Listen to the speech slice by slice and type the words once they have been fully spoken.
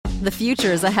The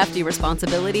future is a hefty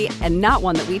responsibility and not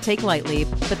one that we take lightly,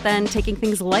 but then taking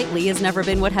things lightly has never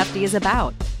been what Hefty is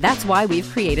about. That's why we've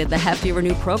created the Hefty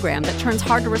Renew program that turns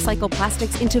hard-to-recycle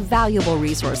plastics into valuable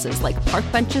resources like park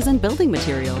benches and building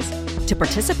materials. To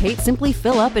participate, simply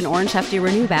fill up an orange Hefty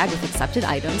Renew bag with accepted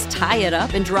items, tie it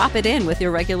up, and drop it in with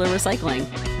your regular recycling.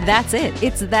 That's it.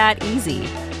 It's that easy.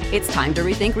 It's time to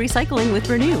rethink recycling with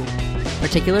Renew.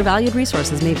 Particular valued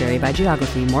resources may vary by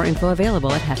geography. More info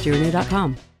available at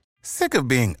heftyrenew.com. Sick of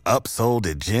being upsold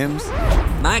at gyms?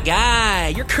 My guy,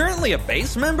 you're currently a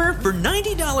base member? For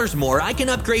 $90 more, I can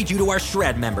upgrade you to our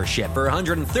Shred membership. For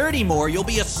 $130 more, you'll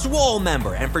be a Swole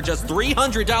member. And for just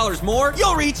 $300 more,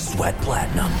 you'll reach Sweat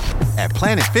Platinum. At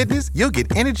Planet Fitness, you'll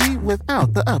get energy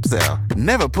without the upsell.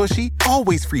 Never pushy,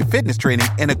 always free fitness training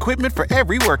and equipment for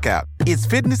every workout. It's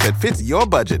fitness that fits your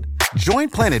budget. Join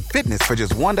Planet Fitness for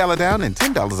just $1 down and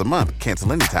 $10 a month.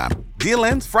 Cancel anytime. Deal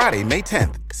ends Friday, May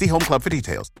 10th. See Home Club for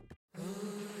details.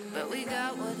 But we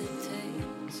got what it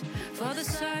takes for the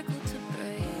cycle to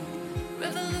break.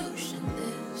 Revolution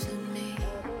lives in me.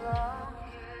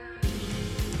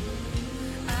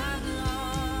 I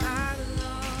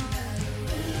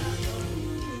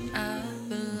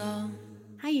belong.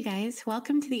 Hi, you guys.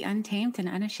 Welcome to the Untamed and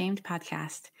Unashamed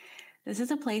podcast. This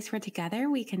is a place where together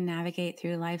we can navigate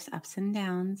through life's ups and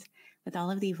downs with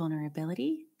all of the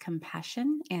vulnerability,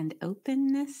 compassion, and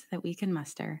openness that we can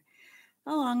muster.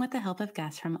 Along with the help of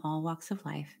guests from all walks of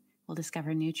life, we'll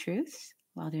discover new truths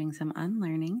while doing some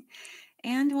unlearning,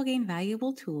 and we'll gain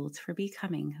valuable tools for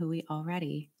becoming who we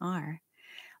already are,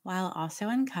 while also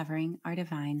uncovering our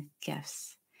divine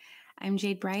gifts. I'm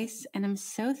Jade Bryce, and I'm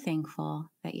so thankful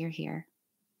that you're here.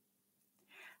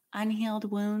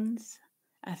 Unhealed wounds,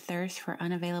 a thirst for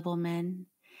unavailable men,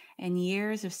 and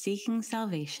years of seeking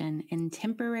salvation in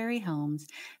temporary homes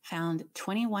found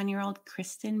 21-year-old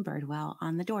Kristen Birdwell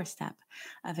on the doorstep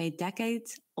of a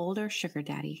decades-older sugar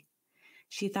daddy.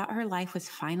 She thought her life was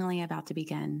finally about to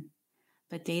begin,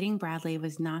 but dating Bradley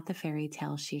was not the fairy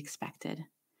tale she expected.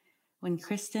 When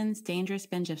Kristen's dangerous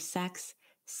binge of sex,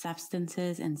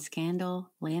 substances, and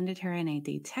scandal landed her in a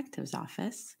detective's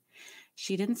office,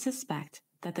 she didn't suspect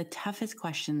that the toughest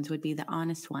questions would be the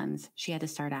honest ones she had to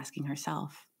start asking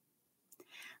herself.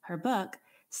 Her book,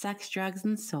 Sex, Drugs,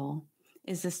 and Soul,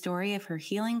 is the story of her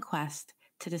healing quest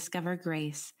to discover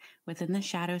grace within the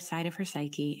shadow side of her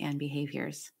psyche and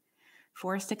behaviors.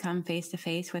 Forced to come face to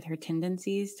face with her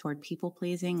tendencies toward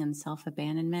people-pleasing and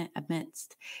self-abandonment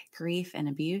amidst grief and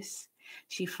abuse,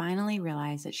 she finally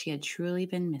realized that she had truly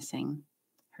been missing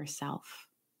herself.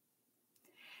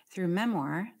 Through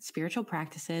memoir, spiritual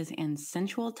practices, and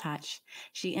sensual touch,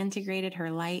 she integrated her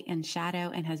light and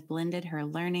shadow and has blended her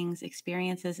learnings,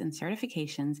 experiences, and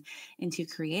certifications into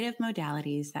creative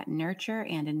modalities that nurture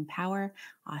and empower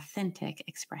authentic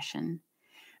expression.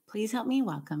 Please help me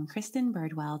welcome Kristen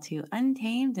Birdwell to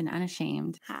Untamed and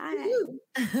Unashamed. Hi.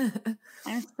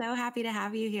 I'm so happy to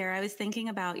have you here. I was thinking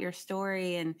about your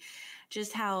story and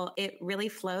just how it really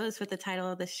flows with the title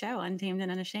of the show, Untamed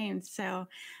and Unashamed. So,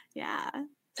 yeah.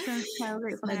 So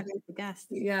grateful to have you as a guest.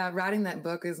 Yeah, writing that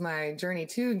book is my journey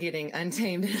to getting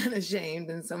untamed and unashamed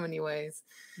in so many ways.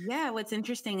 Yeah, what's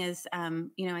interesting is,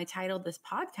 I titled this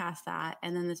podcast that,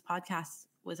 and then this podcast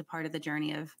was a part of the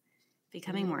journey of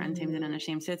becoming more untamed and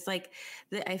unashamed. So it's like,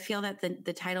 I feel that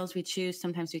the titles we choose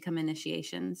sometimes become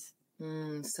initiations.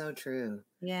 So true.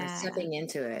 Yeah. Or stepping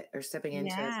into it as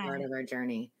part of our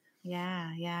journey.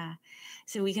 Yeah.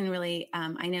 So we can really,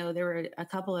 I know there were a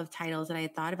couple of titles that I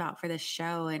had thought about for this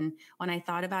show. And when I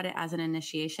thought about it as an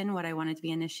initiation, what I wanted to be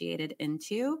initiated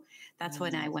into, that's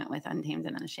when I went with Untamed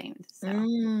and Unashamed. So,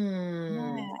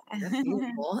 That's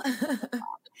beautiful.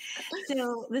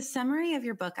 So the summary of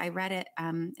your book, I read it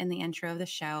in the intro of the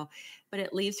show, but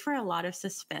it leaves for a lot of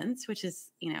suspense, which is,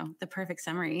 the perfect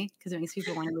summary because it makes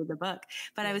people want to read the book.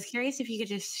 But I was curious if you could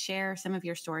just share some of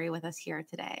your story with us here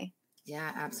today.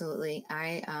 Yeah, absolutely.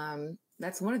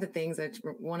 That's one of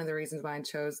the reasons why I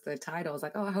chose the title is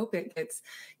like, I hope it gets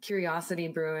curiosity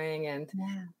brewing and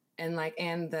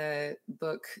the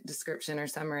book description or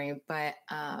summary. But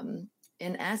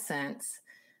in essence,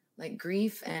 like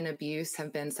grief and abuse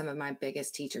have been some of my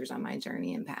biggest teachers on my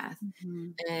journey and path. Mm-hmm.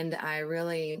 And I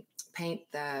really paint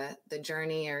the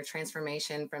journey or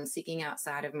transformation from seeking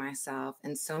outside of myself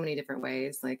in so many different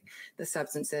ways, like the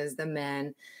substances, the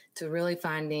men, to really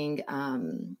finding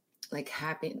not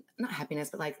happiness,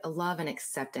 but like a love and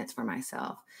acceptance for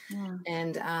myself. Yeah.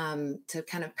 And to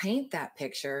kind of paint that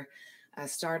picture, I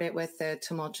started with the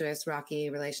tumultuous, rocky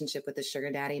relationship with the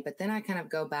sugar daddy, but then I kind of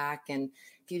go back and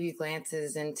give you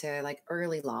glances into like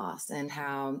early loss and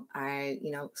how I,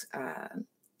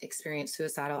 experienced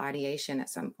suicidal ideation at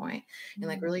some point, and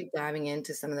like really diving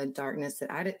into some of the darkness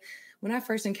that I did. When I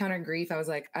first encountered grief, I was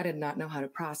like, I did not know how to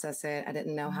process it. I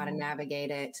didn't know how to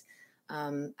navigate it.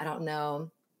 I don't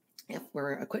know if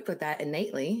we're equipped with that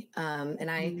innately. And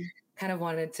I kind of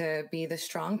wanted to be the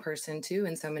strong person too,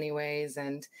 in so many ways.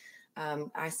 And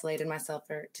isolated myself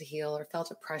to heal, or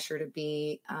felt a pressure to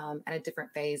be at a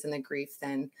different phase in the grief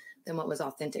than what was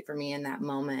authentic for me in that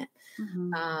moment.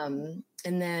 And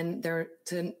then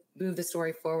to move the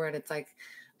story forward, it's like,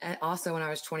 also when I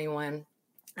was 21,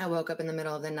 I woke up in the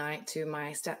middle of the night to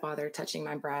my stepfather touching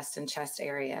my breast and chest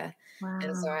area. Wow.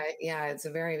 And so it's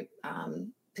a very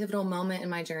pivotal moment in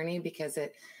my journey, because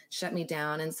it shut me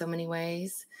down in so many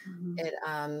ways. It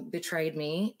betrayed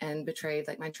me and betrayed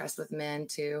like my trust with men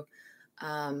too.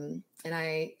 And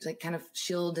I like kind of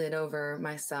shielded over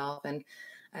myself, and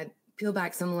I peel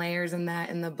back some layers in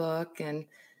the book, and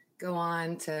go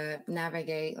on to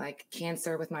navigate like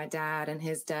cancer with my dad and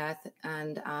his death.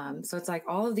 And so it's like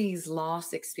all of these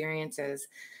lost experiences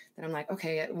that I'm like,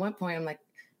 okay, at one point I'm like,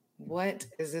 what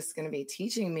is this going to be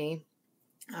teaching me?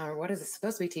 Or what is it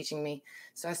supposed to be teaching me?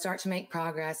 So I start to make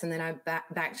progress, and then I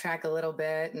backtrack a little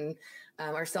bit, and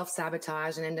or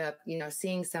self-sabotage, and end up,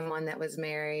 seeing someone that was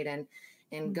married, and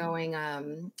going,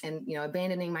 and,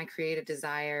 abandoning my creative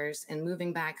desires and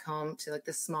moving back home to like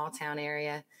this small town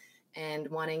area, and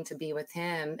wanting to be with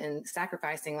him, and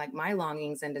sacrificing like my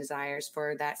longings and desires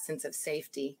for that sense of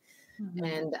safety,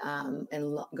 and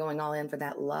going all in for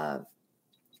that love.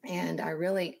 And I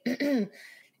really,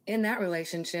 in that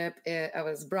relationship, I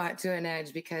was brought to an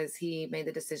edge because he made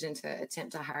the decision to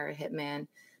attempt to hire a hitman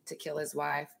to kill his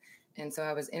wife. And so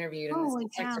I was interviewed in this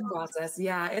detective process.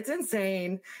 Yeah, it's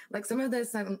insane. Like some of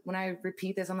this, when I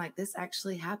repeat this, I'm like, this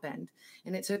actually happened.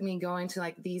 And it took me going to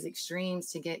like these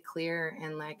extremes to get clear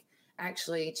and like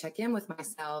actually check in with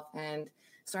myself and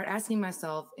start asking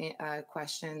myself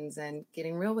questions and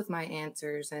getting real with my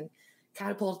answers, and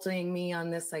catapulting me on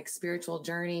this like spiritual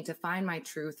journey to find my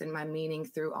truth and my meaning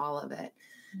through all of it.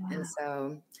 Yeah. And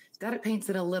so that paints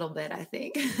it a little bit, I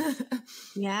think.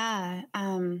 Yeah.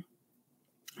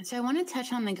 So I want to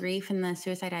touch on the grief and the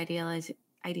suicide idealization.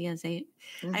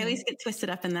 I always get twisted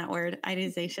up in that word,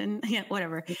 idealization. Yeah,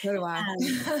 whatever. So do I.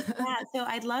 So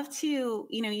I'd love to,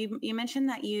 you mentioned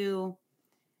that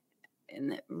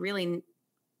really,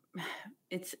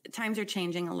 times are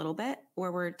changing a little bit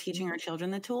where we're teaching our children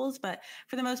the tools, but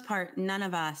for the most part, none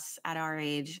of us at our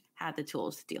age had the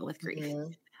tools to deal with grief.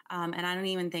 And I don't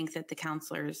even think that the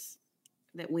counselors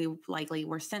that we likely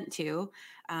were sent to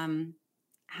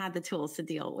had the tools to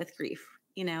deal with grief,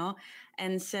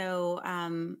 And so,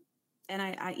 and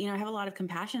I have a lot of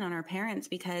compassion on our parents,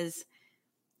 because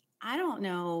I don't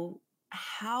know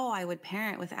how I would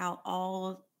parent without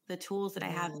all the tools that I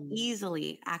have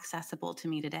easily accessible to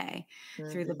me today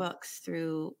through the books,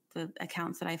 through the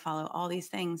accounts that I follow, all these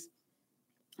things.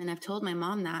 And I've told my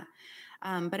mom that,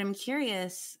 but I'm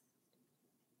curious,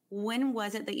 when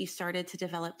was it that you started to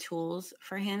develop tools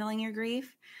for handling your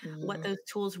grief, what those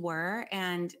tools were,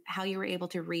 and how you were able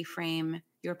to reframe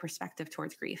your perspective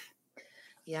towards grief?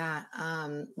 Yeah.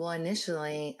 Well,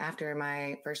 initially, after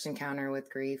my first encounter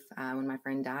with grief, when my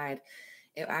friend died,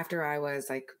 after I was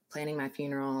like planning my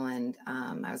funeral, and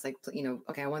I was like,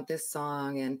 okay, I want this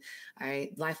song, and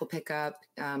life will pick up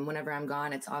whenever I'm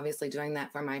gone. It's obviously doing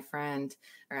that for my friend,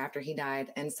 or after he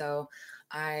died. And so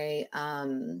I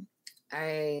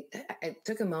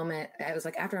took a moment. I was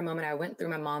like, after a moment, I went through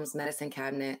my mom's medicine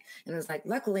cabinet, and it was like,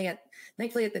 thankfully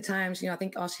at the time, I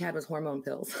think all she had was hormone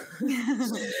pills.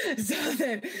 So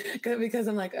then, because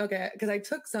I'm like, okay, because I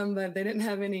took some, but they didn't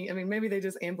have any. I mean, maybe they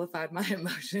just amplified my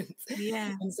emotions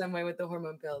in some way with the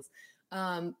hormone pills.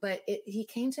 But he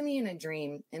came to me in a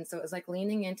dream. And so it was like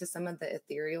leaning into some of the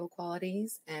ethereal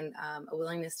qualities, and a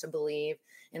willingness to believe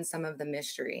in some of the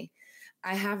mystery.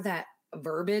 I have that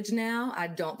verbiage now. I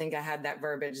don't think I had that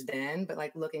verbiage then, but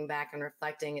like looking back and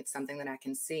reflecting, it's something that I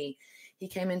can see. He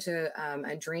came into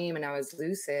a dream, and I was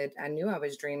lucid. I knew I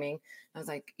was dreaming. I was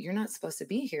like, "You're not supposed to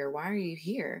be here. Why are you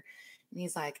here?" And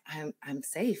he's like, I'm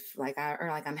safe.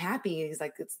 I'm happy. He's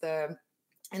like,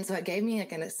 and so it gave me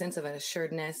like a sense of an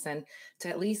assuredness, and to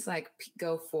at least like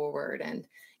go forward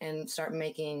and start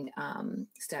making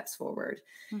steps forward.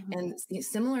 And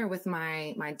similar with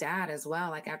my dad as well.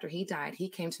 Like after he died, he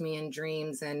came to me in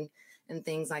dreams and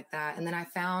things like that. And then I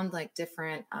found like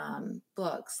different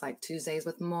books, like Tuesdays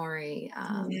with Morrie.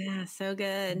 Yeah, so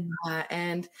good.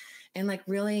 And like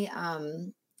really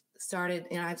started,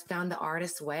 I found the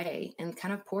artist's way, and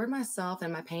kind of poured myself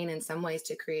and my pain in some ways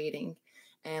to creating,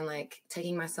 and like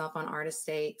taking myself on artist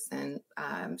dates, and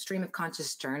stream of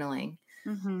conscious journaling.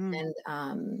 And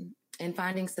and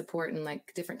finding support in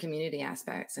like different community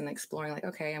aspects and exploring like,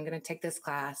 okay, I'm going to take this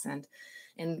class.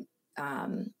 And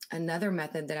another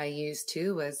method that I used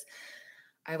too was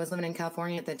I was living in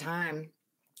California at the time.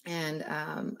 And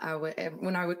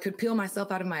when I could peel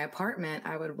myself out of my apartment,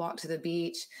 I would walk to the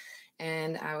beach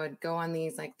and I would go on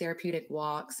these like therapeutic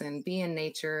walks and be in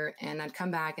nature. And I'd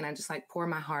come back and I'd just like pour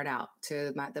my heart out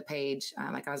to the page.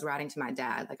 Like I was writing to my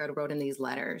dad, like I wrote in these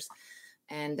letters.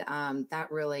 And that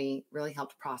really, really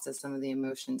helped process some of the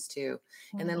emotions too.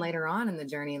 Mm-hmm. And then later on in the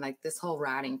journey, like this whole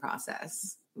writing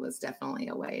process was definitely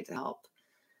a way to help.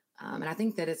 And I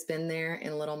think that it's been there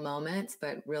in little moments,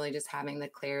 but really just having the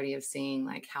clarity of seeing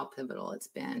like how pivotal it's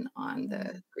been on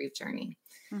the grief journey.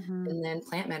 Mm-hmm. And then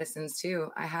plant medicines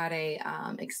too. I had a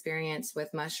experience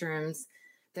with mushrooms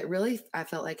that really, I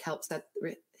felt like helped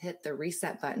hit the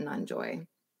reset button on joy.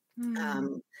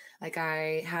 Mm-hmm. Like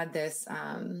I had this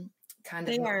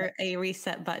they are a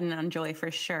reset button on joy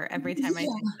for sure. Every time I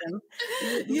see them,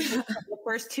 the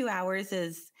first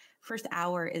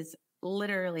hour is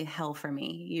literally hell for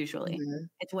me. Usually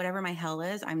it's whatever my hell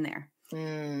is, I'm there.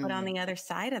 But on the other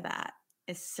side of that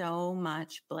is so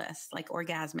much bliss, like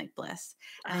orgasmic bliss.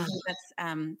 And I think that's,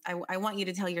 I want you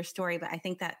to tell your story, but I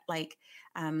think that like,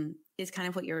 is kind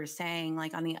of what you were saying,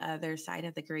 like on the other side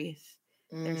of the grief,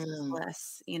 there's this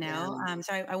bliss, you know? Yeah.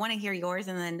 So I want to hear yours,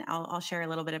 and then I'll share a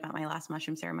little bit about my last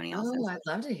mushroom ceremony also. Oh, I'd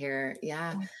love to hear.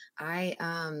 Yeah.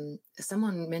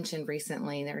 Someone mentioned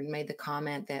recently or made the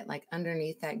comment that like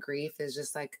underneath that grief is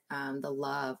just like the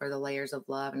love or the layers of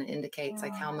love, and it indicates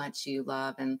like how much you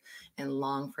love and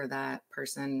long for that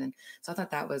person. And so I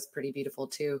thought that was pretty beautiful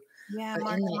too. Yeah.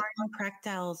 Martin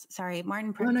Prechtel's,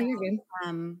 Oh, no, you're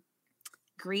good.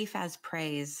 Grief as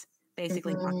praise,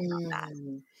 basically talking about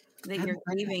that you're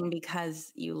grieving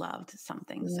because you loved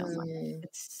something so much.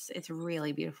 It's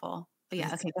really beautiful. But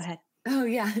yeah, okay, go ahead. Oh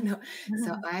yeah, no.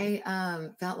 So I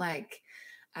felt like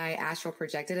I astral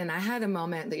projected, and I had a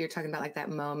moment that you're talking about, like that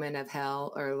moment of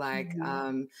hell, or like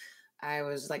I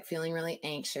was like feeling really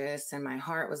anxious, and my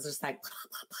heart was just like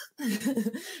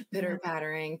pitter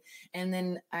pattering. And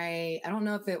then I don't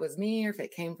know if it was me or if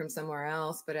it came from somewhere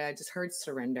else, but I just heard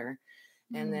surrender.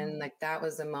 And then like, that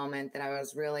was a moment that I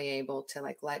was really able to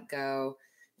like, let go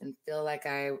and feel like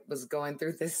I was going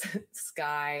through this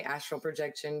sky astral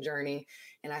projection journey.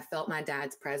 And I felt my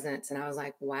dad's presence, and I was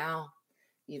like, wow,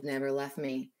 you've never left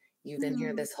me. You've been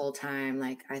here this whole time.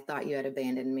 Like, I thought you had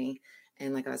abandoned me.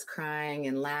 And like, I was crying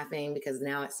and laughing because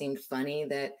now it seemed funny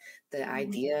that the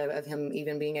idea of him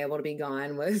even being able to be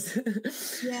gone was,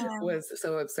 was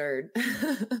so absurd.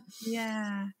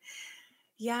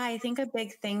 Yeah, I think a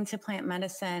big thing to plant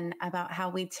medicine about how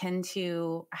we tend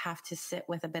to have to sit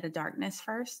with a bit of darkness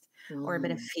first, or a bit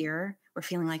of fear, or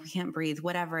feeling like we can't breathe,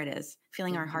 whatever it is,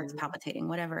 feeling our hearts palpitating,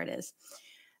 whatever it is.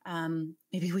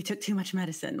 Maybe we took too much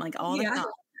medicine, like all the time,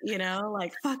 you know,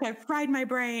 like, fuck, I've fried my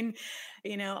brain,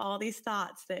 you know, all these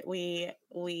thoughts that we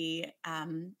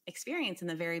experience in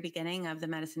the very beginning of the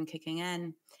medicine kicking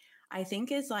in, I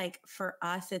think is like, for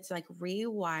us, it's like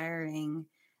rewiring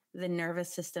the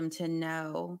nervous system to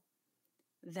know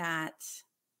that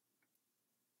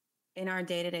in our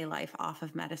day-to-day life off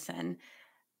of medicine,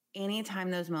 anytime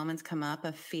those moments come up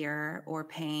of fear or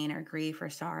pain or grief or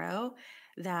sorrow,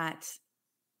 that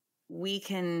we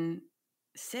can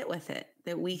sit with it,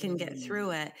 that we can get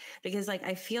through it. Because like,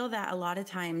 I feel that a lot of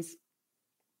times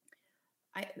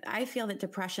I feel that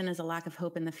depression is a lack of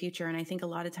hope in the future. And I think a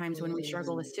lot of times when we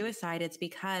struggle with suicide, it's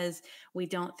because we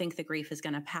don't think the grief is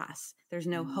going to pass. There's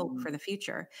no hope for the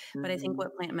future. But I think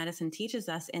what plant medicine teaches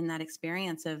us in that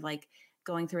experience of like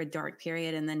going through a dark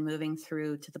period and then moving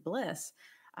through to the bliss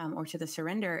or to the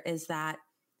surrender is that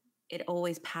it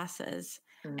always passes.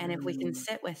 And if we can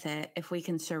sit with it, if we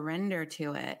can surrender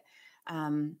to it,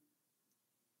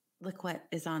 look what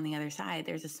is on the other side.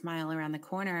 There's a smile around the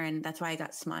corner. And that's why I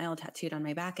got smile tattooed on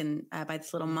my back and by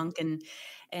this little monk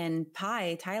in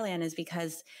Pai, Thailand, is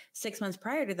because 6 months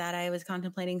prior to that, I was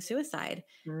contemplating suicide.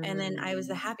 And then I was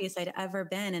the happiest I'd ever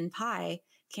been in Pai,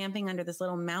 camping under this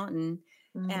little mountain.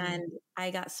 And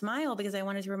I got smile because I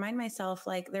wanted to remind myself,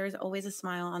 like, there's always a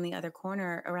smile on the other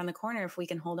corner, around the corner, if we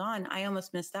can hold on. I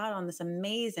almost missed out on this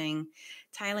amazing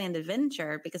Thailand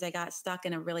adventure because I got stuck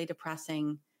in a really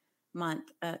depressing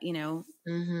month,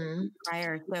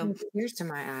 prior. So tears to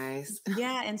my eyes.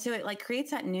 Yeah. And so it like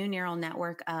creates that new neural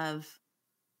network of,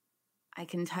 I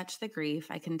can touch the grief,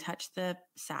 I can touch the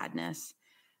sadness,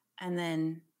 and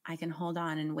then I can hold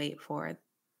on and wait for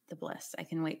the bliss. I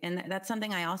can wait. And that's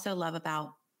something I also love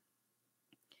about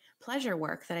pleasure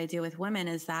work that I do with women,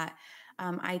 is that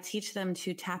I teach them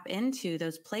to tap into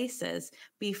those places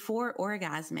before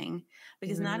orgasming,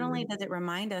 because not only does it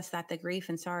remind us that the grief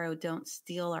and sorrow don't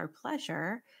steal our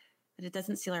pleasure, that it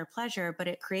doesn't steal our pleasure, but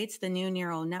it creates the new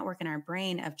neural network in our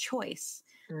brain of choice.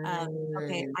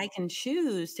 Okay, I can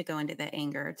choose to go into the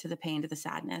anger, to the pain, to the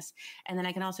sadness. And then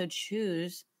I can also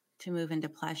choose to move into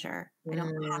pleasure. I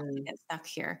don't have to get stuck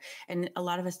here. And a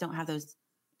lot of us don't have those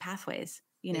pathways,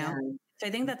 you know? So I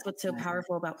think that's what's so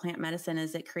powerful about plant medicine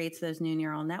is it creates those new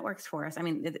neural networks for us. I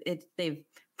mean, they've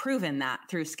proven that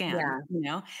through scans, you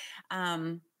know?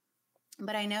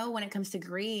 But I know when it comes to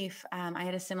grief, I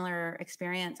had a similar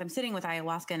experience. I'm sitting with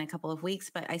ayahuasca in a couple of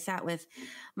weeks, but I sat with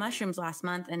mushrooms last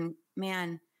month, and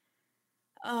man,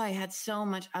 I had so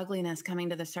much ugliness coming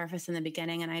to the surface in the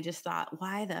beginning. And I just thought,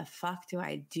 why the fuck do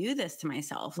I do this to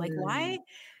myself? Like, why?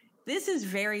 This is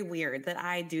very weird that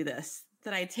I do this,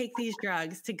 that I take these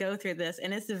drugs to go through this.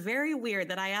 And it's very weird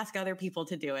that I ask other people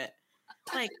to do it.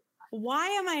 Like, why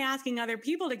am I asking other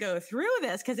people to go through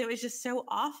this? Because it was just so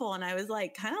awful. And I was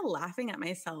like kind of laughing at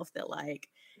myself that, like,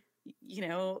 you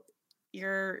know,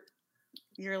 you're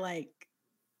like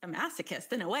a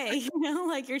masochist in a way, you know,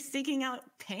 like you're seeking out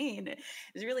pain.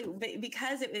 It's really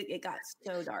because it got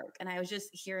so dark. And I was just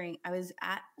hearing, I was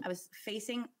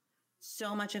facing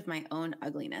so much of my own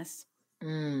ugliness.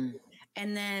 And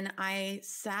then I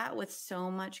sat with so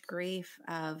much grief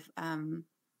of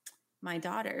my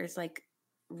daughters, like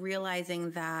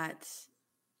realizing that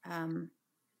I'm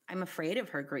afraid of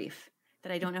her grief,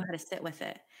 that I don't know how to sit with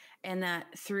it. And that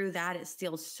through that, it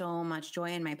steals so much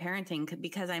joy in my parenting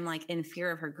because I'm like in fear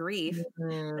of her grief.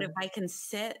 But if I can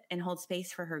sit and hold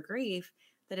space for her grief,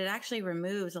 that it actually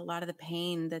removes a lot of the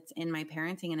pain that's in my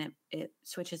parenting, and it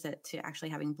switches it to actually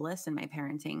having bliss in my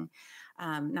parenting.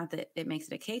 Not that it makes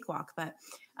it a cakewalk, but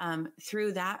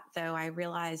through that, though, I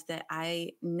realized that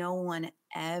no one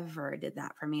ever did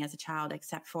that for me as a child,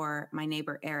 except for my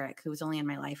neighbor, Eric, who was only in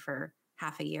my life for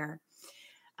half a year.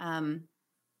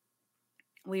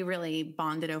 We really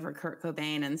bonded over Kurt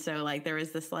Cobain. And so like, there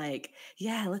was this like,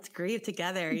 yeah, let's grieve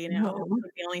together, you know,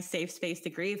 the only safe space to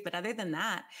grieve. But other than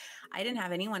that, I didn't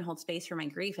have anyone hold space for my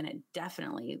grief. And it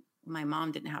definitely, my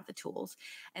mom didn't have the tools.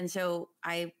 And so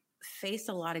I faced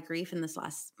a lot of grief in this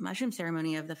last mushroom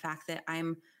ceremony of the fact that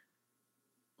I'm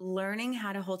learning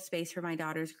how to hold space for my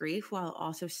daughter's grief while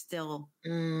also still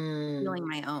feeling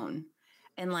my own.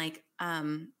 And like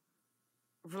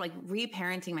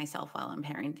reparenting myself while I'm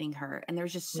parenting her. And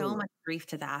there's just so much grief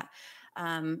to that.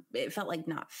 It felt like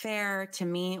not fair to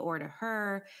me or to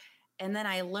her. And then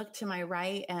I looked to my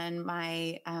right and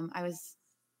me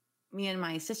and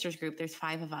my sister's group, there's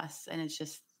 5 of us, and it's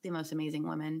just the most amazing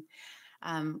women.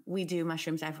 We do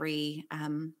mushrooms every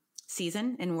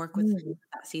season and work with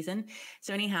that season.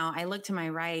 So anyhow, I looked to my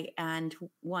right, and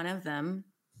one of them,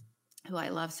 who I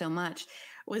love so much,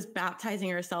 was baptizing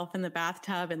herself in the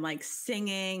bathtub and like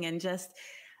singing and just,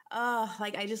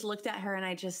 like I just looked at her and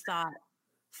I just thought,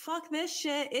 fuck this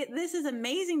shit. This is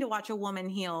amazing to watch a woman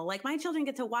heal. Like my children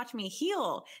get to watch me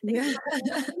heal. And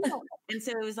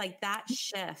so it was like that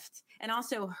shift. And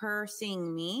also her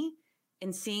seeing me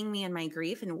and seeing me in my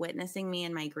grief and witnessing me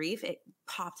in my grief, it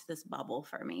popped this bubble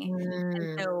for me.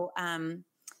 And so,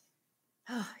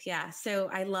 yeah. So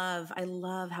I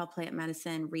love how plant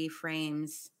medicine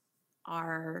reframes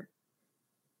our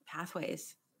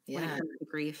pathways when it comes to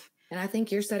grief. And I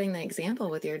think you're setting the example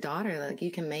with your daughter. Like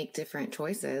you can make different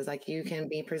choices. Like you can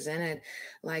be presented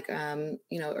like,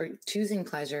 you know, or choosing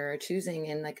pleasure or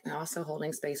choosing and like also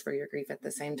holding space for your grief at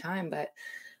the same time, but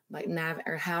like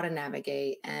or how to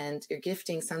navigate, and you're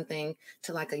gifting something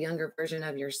to like a younger version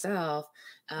of yourself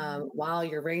while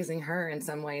you're raising her in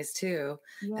some ways too.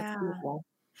 Yeah. That's beautiful.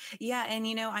 Yeah. And,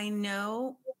 you know, I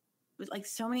know like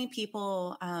so many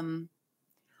people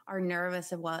are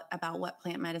nervous about what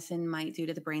plant medicine might do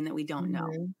to the brain that we don't know,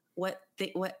 what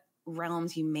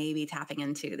realms you may be tapping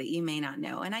into that you may not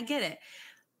know. And I get it,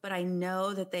 but I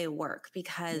know that they work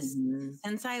because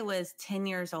since I was 10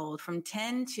 years old, from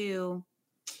 10 to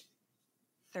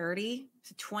 30,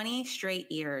 so 20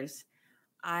 straight years,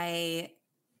 I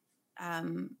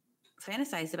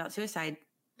fantasized about suicide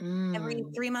every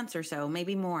 3 months or so,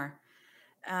 maybe more,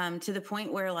 to the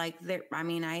point where like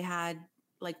I had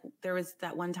like, there was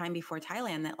that one time before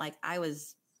Thailand that like, I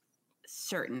was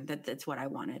certain that that's what I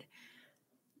wanted.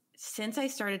 Since I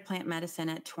started plant medicine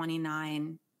at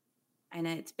 29, and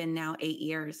it's been now 8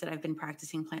 years that I've been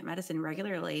practicing plant medicine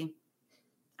regularly,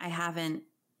 I have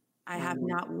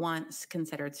not once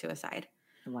considered suicide.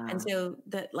 Wow. And so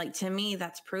that, like, to me,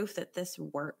 that's proof that this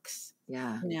works.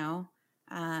 Yeah. You know?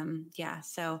 Yeah.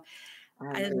 So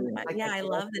I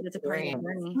love that it's a part of the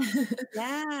journey.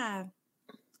 Yeah.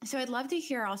 So I'd love to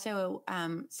hear also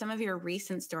some of your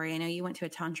recent story. I know you went to a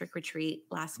tantric retreat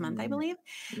last month, I believe,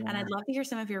 and I'd love to hear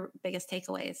some of your biggest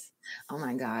takeaways. Oh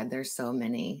my God, there's so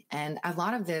many. And a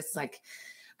lot of this, like,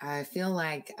 I feel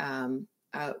like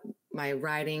my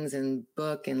writings and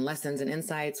book and lessons and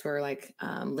insights were like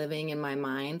living in my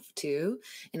mind too.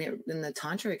 And the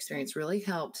Tantra experience really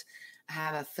helped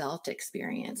have a felt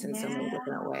experience in so many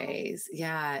different ways.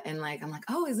 Yeah. And like, I'm like,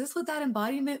 oh, is this what that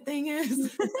embodiment thing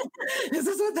is? Is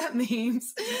this what that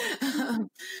means?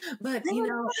 But you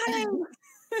know,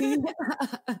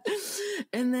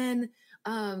 and then,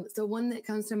 so one that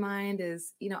comes to mind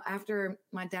is, you know, after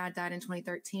my dad died in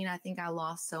 2013, I think I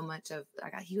lost so much of,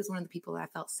 he was one of the people that I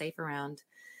felt safe around,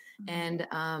 and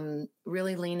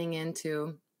really leaning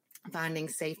into finding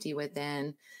safety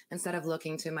within instead of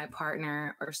looking to my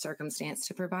partner or circumstance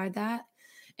to provide that,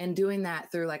 and doing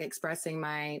that through like expressing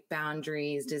my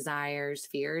boundaries, desires,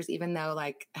 fears, even though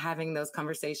like having those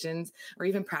conversations or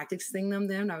even practicing them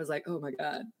then I was like, oh my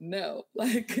God, no,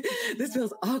 like this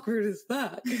feels awkward as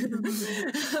fuck.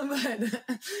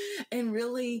 And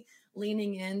really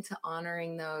leaning into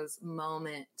honoring those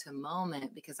moment to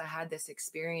moment, because I had this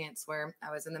experience where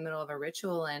I was in the middle of a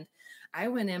ritual and I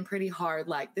went in pretty hard,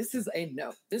 like, this is a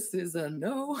no, this is a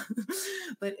no.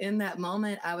 But in that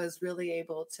moment, I was really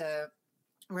able to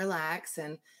relax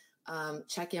and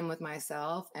check in with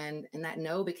myself. And that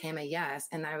no became a yes.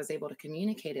 And I was able to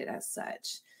communicate it as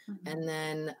such. And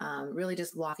then really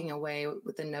just walking away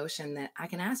with the notion that I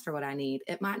can ask for what I need.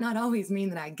 It might not always mean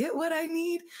that I get what I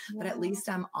need, but at least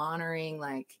I'm honoring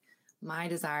like my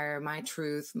desire, my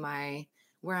truth,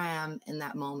 where I am in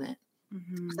that moment.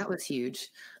 So that was huge.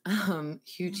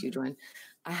 Huge one.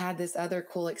 I had this other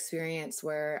cool experience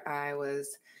where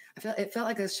it felt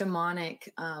like a shamanic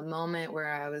moment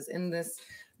where I was in this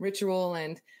ritual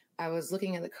and I was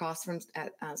looking at the cross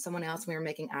at someone else. And we were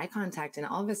making eye contact. And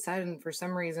all of a sudden, for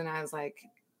some reason, I was like,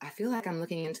 I feel like I'm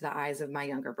looking into the eyes of my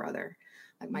younger brother,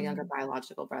 like my younger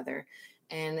biological brother.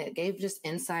 And it gave just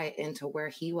insight into where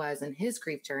he was in his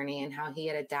grief journey and how he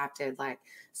had adapted like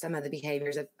some of the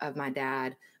behaviors of my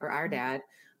dad or our dad,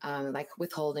 like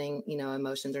withholding, you know,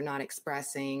 emotions or not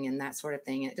expressing and that sort of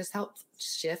thing. It just helped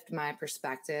shift my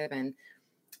perspective and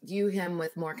view him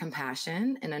with more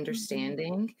compassion and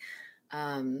understanding,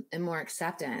 and more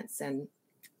acceptance and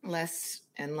less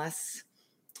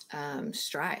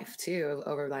strife too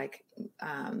over like,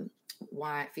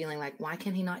 why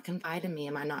can he not confide in me?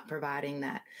 Am I not providing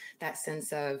that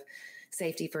sense of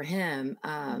safety for him?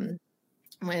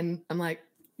 When I'm like,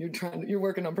 you're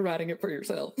working on providing it for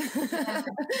yourself.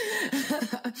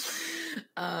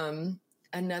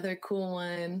 Another cool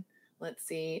one, let's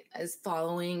see, is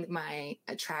following my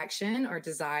attraction or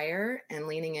desire and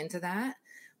leaning into that,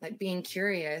 like being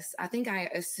curious. I think I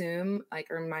assume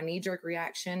or my knee-jerk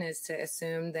reaction is to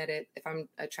assume that if I'm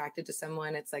attracted to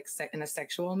someone, it's like in a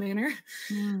sexual manner,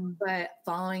 but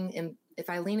if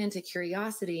I lean into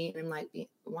curiosity and like,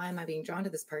 why am I being drawn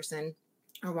to this person?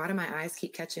 Or why do my eyes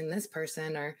keep catching this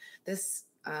person or this,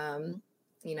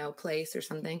 place or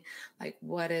something? Like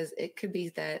it could be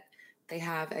that they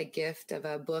have a gift of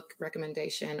a book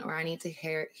recommendation, or I need to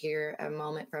hear a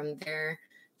moment from their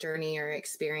journey or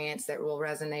experience that will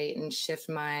resonate and shift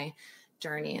my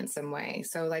journey in some way.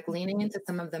 So like leaning into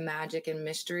some of the magic and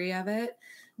mystery of it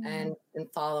and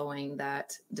following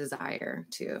that desire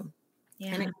too.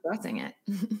 Yeah. And expressing it.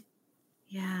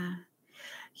 Yeah.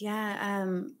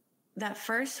 That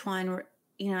first one,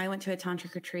 I went to a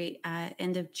tantric retreat at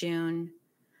end of June.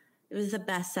 It was the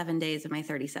best 7 days of my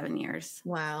 37 years.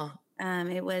 Wow.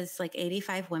 It was like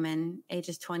 85 women,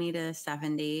 ages 20 to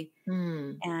 70.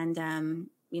 And,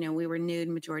 we were nude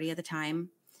majority of the time.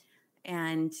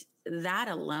 And that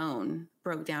alone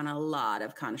broke down a lot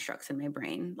of constructs in my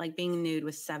brain, like being nude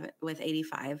with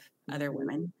 85 other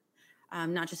women,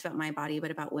 not just about my body,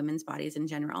 but about women's bodies in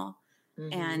general.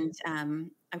 And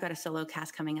I've got a solo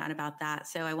cast coming out about that,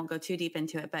 so I won't go too deep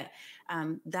into it. But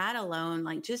that alone,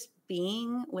 like just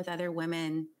being with other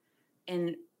women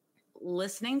and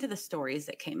listening to the stories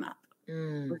that came up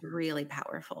was really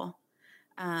powerful.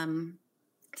 And,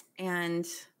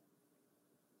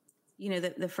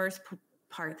 the first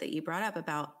part that you brought up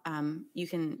about you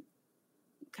can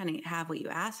kind of have what you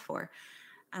ask for.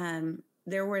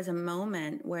 There was a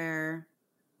moment where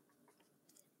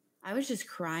I was just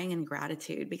crying in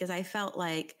gratitude because I felt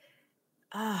like,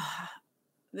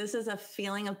 this is a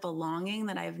feeling of belonging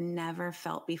that I've never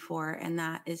felt before. And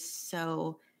that is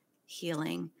so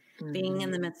healing. Being in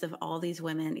the midst of all these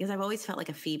women, because I've always felt like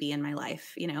a Phoebe in my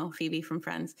life, Phoebe from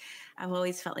Friends. I've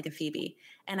always felt like a Phoebe.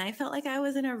 And I felt like I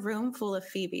was in a room full of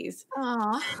Phoebes.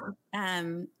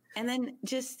 And then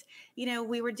just,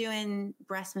 we were doing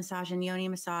breast massage and yoni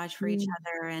massage for each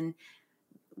other. And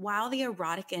while the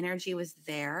erotic energy was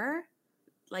there,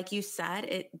 like you said,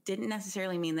 it didn't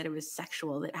necessarily mean that it was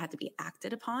sexual that had to be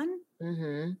acted upon.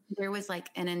 Mm-hmm. There was like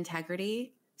an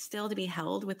integrity still to be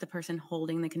held with the person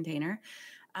holding the container.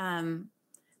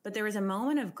 But there was a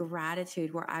moment of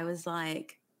gratitude where I was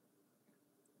like,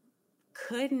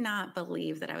 could not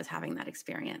believe that I was having that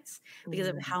experience because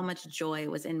of how much joy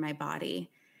was in my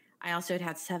body. I also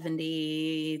had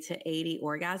 70 to 80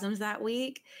 orgasms that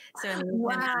week. So I mean,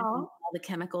 all the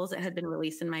chemicals that had been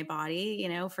released in my body,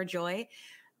 for joy.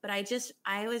 But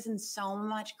I was in so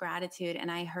much gratitude,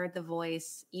 and I heard the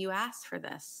voice, you asked for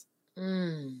this.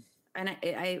 And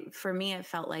for me, it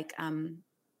felt like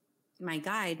my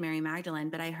guide, Mary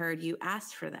Magdalene, but I heard, you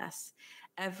asked for this.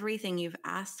 Everything you've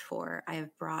asked for, I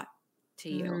have brought to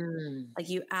you. Like,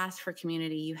 you asked for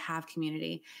community, you have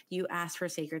community. You asked for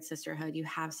sacred sisterhood, you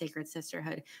have sacred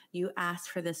sisterhood. You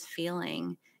asked for this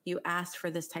feeling, you asked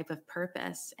for this type of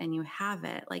purpose, and you have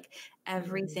it. Like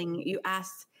everything you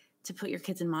asked to put your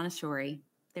kids in Montessori,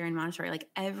 they're in Montessori. Like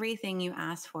everything you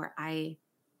asked for, I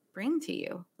bring to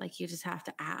you. Like you just have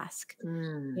to ask,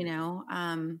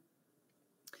 and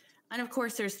of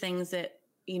course there's things that,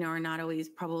 are not always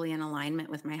probably in alignment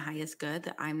with my highest good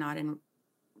that I'm not in,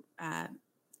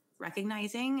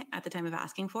 recognizing at the time of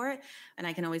asking for it. And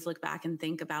I can always look back and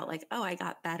think about like, oh, I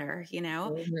got better,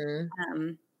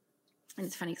 and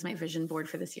it's funny because my vision board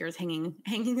for this year is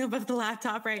hanging above the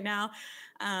laptop right now.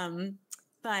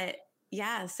 But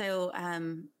yeah, so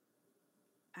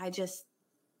I just,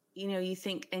 you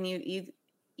think, and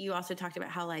you also talked about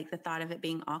how like the thought of it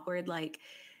being awkward, like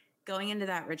going into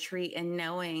that retreat and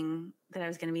knowing that I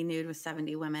was going to be nude with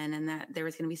 70 women and that there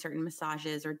was going to be certain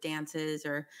massages or dances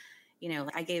or,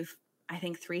 I gave, I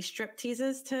think 3 strip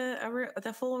teases to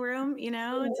the full room,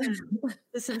 to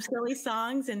some silly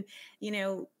songs. And,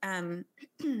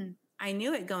 I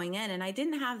knew it going in, and I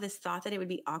didn't have this thought that it would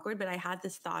be awkward, but I had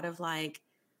this thought of like,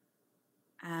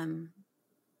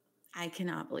 I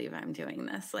cannot believe I'm doing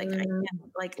this. Like, I can't,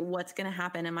 like, what's going to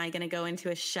happen? Am I going to go into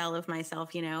a shell of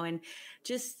myself, and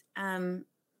just,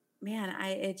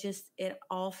 it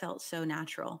all felt so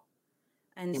natural.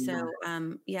 And so,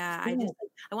 I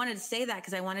wanted to say that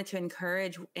because I wanted to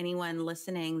encourage anyone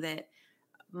listening that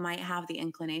might have the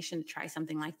inclination to try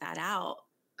something like that out.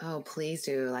 Oh, please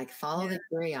do. Like, follow the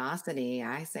curiosity.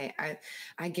 I say,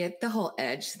 I get the whole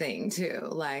edge thing too.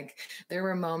 Like, there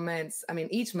were moments, I mean,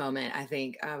 each moment I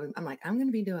think I'm like, I'm going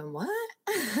to be doing what?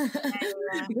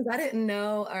 Because I didn't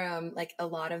know, like a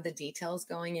lot of the details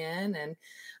going in. And,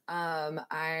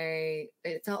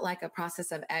 it felt like a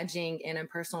process of edging in a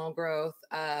personal growth,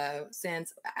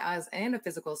 sense and a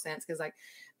physical sense. Cause like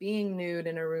being nude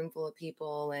in a room full of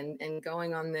people and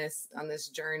going on this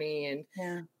journey.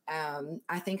 And,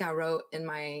 I think I wrote in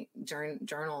my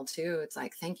journal too. It's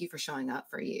like, thank you for showing up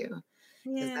for you.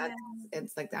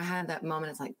 It's like, I had that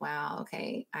moment. It's like, wow,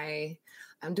 okay.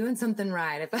 I'm doing something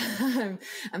right. If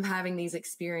I'm having these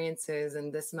experiences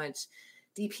and this much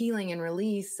deep healing and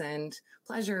release and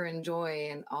pleasure and joy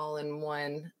and all in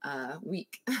one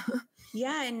week.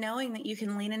 And knowing that you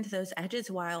can lean into those edges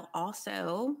while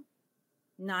also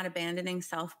not abandoning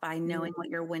self by knowing what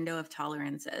your window of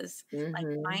tolerance is. Like,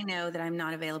 I know that I'm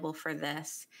not available for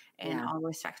this, and I'll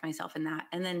respect myself in that.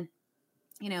 And then,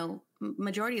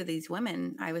 majority of these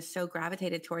women I was so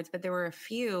gravitated towards, but there were a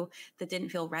few that didn't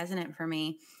feel resonant for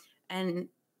me. And,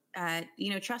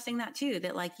 trusting that too,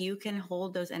 that like you can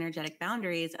hold those energetic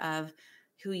boundaries of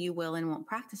who you will and won't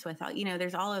practice with.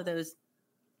 There's all of those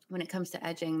when it comes to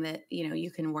edging that,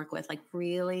 you can work with, like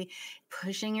really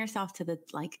pushing yourself to the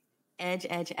like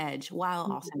edge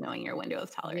while also knowing your window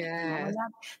of tolerance. Yes.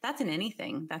 That's in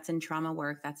anything. That's in trauma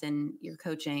work. That's in your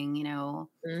coaching,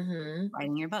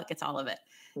 writing your book. It's all of it.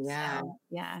 Yeah. So,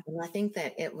 yeah. And I think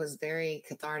that it was very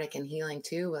cathartic and healing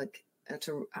too, like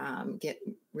to get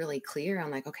really clear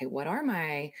on like, okay, what are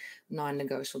my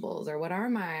non-negotiables or what are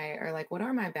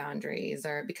my boundaries,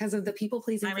 or because of the people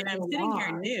pleasing. I mean, I'm sitting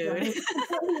here nude.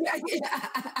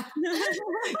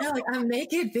 Like, I'm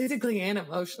naked physically and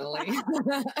emotionally.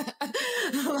 Like,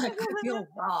 I feel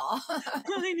raw.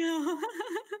 I know.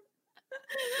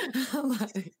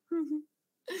 Like,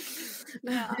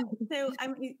 yeah. So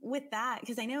I'm with that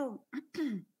because I know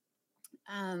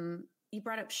you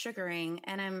brought up sugaring,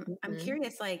 and I'm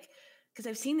curious, like, because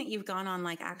I've seen that you've gone on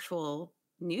like actual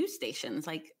news stations,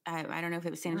 like I don't know if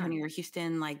it was San Antonio or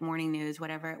Houston, like morning news,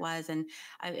 whatever it was, and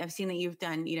I've seen that you've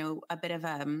done a bit of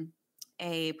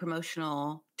a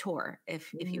promotional tour,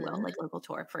 if you will, like local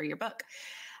tour for your book.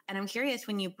 And I'm curious,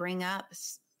 when you bring up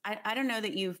I don't know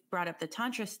that you've brought up the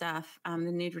Tantra stuff, the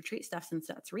nude retreat stuff, since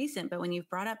that's recent, but when you've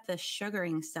brought up the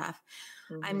sugaring stuff,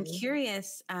 I'm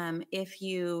curious if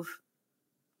you've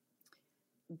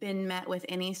been met with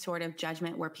any sort of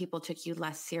judgment where people took you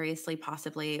less seriously,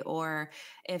 possibly, or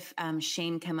if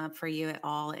shame came up for you at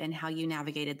all and how you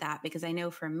navigated that. Because I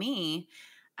know for me,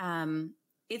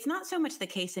 it's not so much the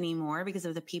case anymore because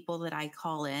of the people that I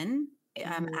call in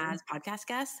as podcast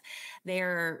guests.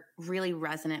 They're really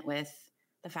resonant with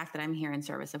the fact that I'm here in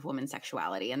service of women's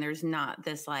sexuality. And there's not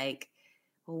this like,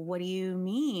 well, what do you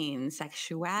mean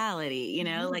sexuality? You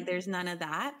know, like there's none of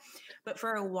that. But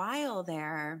for a while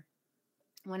there,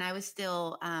 when I was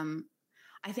still,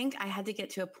 I think I had to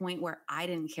get to a point where I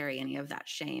didn't carry any of that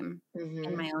shame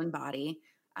in my own body,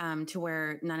 to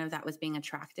where none of that was being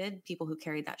attracted, people who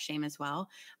carried that shame as well.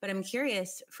 But I'm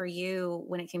curious for you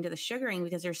when it came to the sugaring,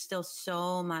 because there's still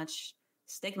so much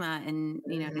stigma and,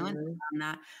 you know, nuance on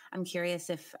that. I'm curious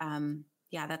if,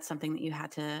 that's something that you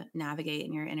had to navigate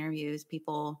in your interviews,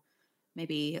 people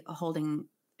maybe holding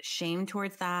shame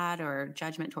towards that or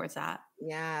judgment towards that.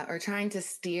 Yeah. Or trying to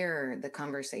steer the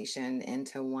conversation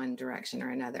into one direction or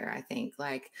another, I think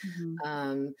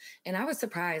and I was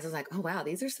surprised. I was like, oh, wow,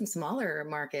 these are some smaller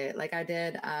market. Like I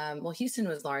did, Houston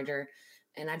was larger,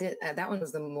 and I did, that one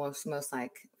was the most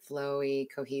like flowy,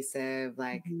 cohesive,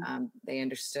 like they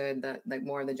understood like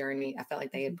more of the journey. I felt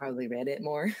like they had probably read it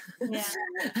more. Yeah.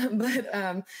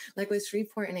 But like with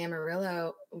Shreveport and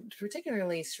Amarillo,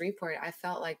 particularly Shreveport, I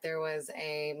felt like there was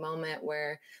a moment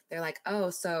where they're like, oh,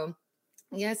 so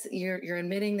yes, you're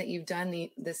admitting that you've done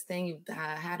this thing, you've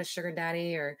had a sugar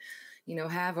daddy, or, you know,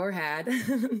 have or had,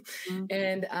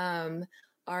 and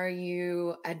are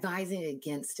you advising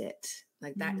against it?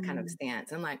 Like that kind of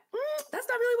stance. I'm like, that's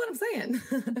not really what I'm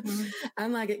saying.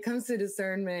 I'm like, it comes to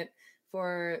discernment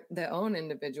for the own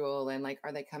individual, and like,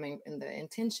 are they coming in the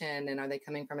intention, and are they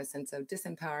coming from a sense of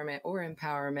disempowerment or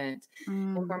empowerment?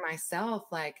 And for myself,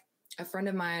 like a friend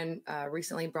of mine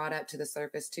recently brought up to the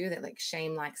surface too, that like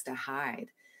shame likes to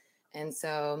hide. And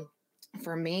so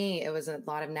for me, it was a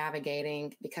lot of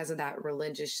navigating because of that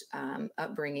religious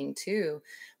upbringing too.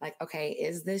 Like, okay,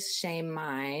 is this shame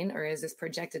mine, or is this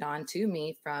projected onto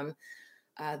me from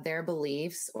their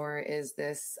beliefs, or is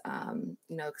this, kind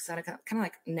of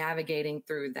like navigating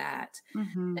through that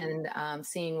and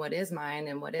seeing what is mine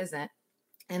and what isn't.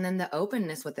 And then the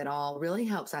openness with it all really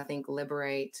helps, I think,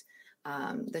 liberate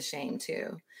the shame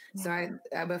too. Yeah. So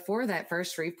I before that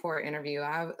first Shreveport interview,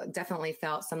 I definitely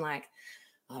felt some like,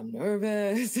 I'm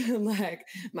nervous. Like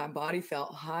my body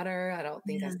felt hotter. I don't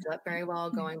think I slept very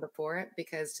well going before it,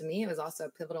 because to me, it was also a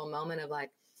pivotal moment of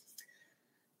like,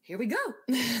 here we go.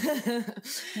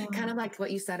 Kind of like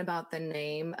what you said about the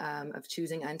name of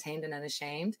choosing Untamed and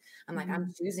Unashamed. I'm like,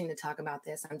 I'm choosing to talk about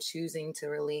this. I'm choosing to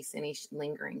release any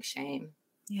lingering shame.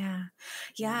 Yeah.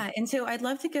 Yeah. And so I'd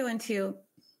love to go into,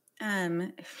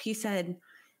 you said,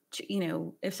 you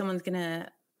know, if someone's going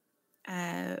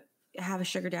to have a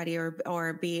sugar daddy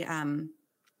or be,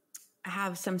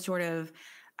 have some sort of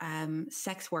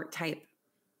sex work type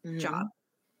job,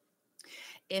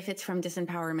 if it's from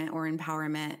disempowerment or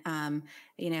empowerment,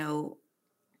 you know,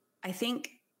 I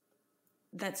think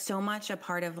that's so much a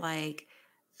part of like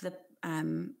the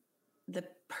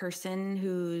person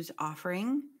who's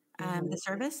offering the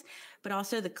service, but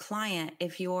also the client.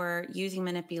 If you're using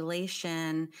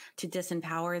manipulation to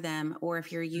disempower them, or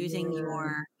if you're using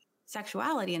your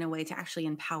sexuality in a way to actually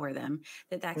empower them,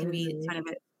 that can be kind of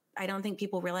I don't think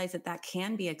people realize that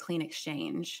can be a clean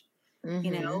exchange.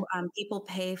 You know, people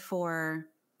pay for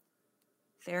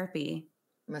therapy,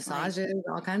 massages,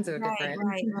 all kinds of different.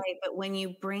 Right. But when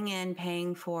you bring in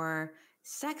paying for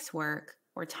sex work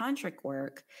or tantric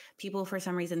work, people for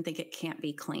some reason think it can't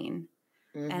be clean.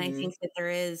 And I think that there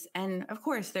is, and of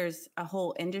course there's a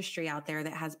whole industry out there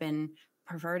that has been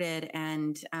perverted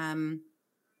and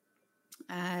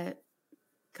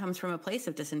comes from a place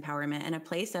of disempowerment and a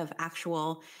place of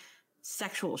actual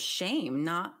sexual shame,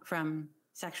 not from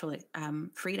sexual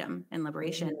freedom and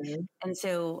liberation. And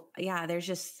so, yeah,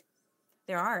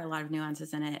 there are a lot of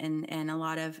nuances in it and a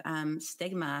lot of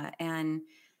stigma. And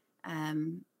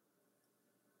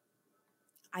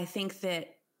I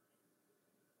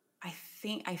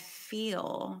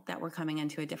feel that we're coming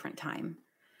into a different time.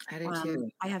 I do too.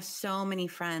 I have so many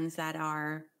friends that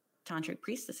are tantric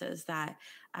priestesses that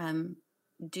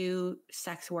do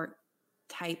sex work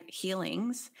type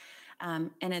healings.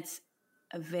 And it's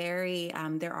a very,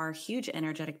 there are huge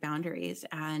energetic boundaries,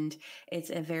 and it's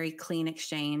a very clean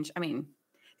exchange. I mean,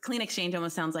 clean exchange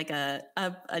almost sounds like a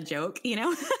joke, you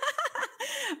know,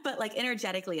 but like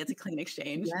energetically it's a clean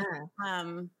exchange.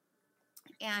 Yeah.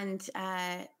 And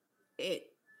it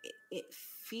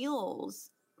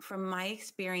feels, from my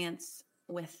experience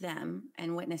with them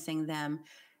and witnessing them,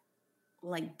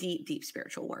 like deep, deep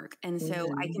spiritual work. And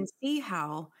so I can see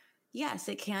how, yes,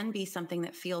 it can be something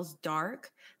that feels dark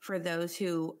for those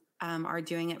who are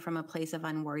doing it from a place of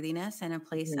unworthiness and a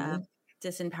place of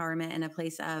disempowerment and a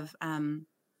place of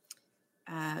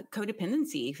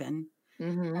codependency even.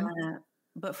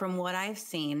 But from what I've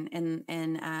seen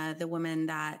in the women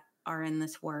that are in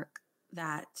this work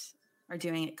that are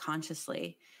doing it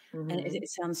consciously, and it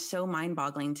sounds so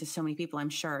mind-boggling to so many people, I'm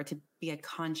sure, to be a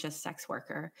conscious sex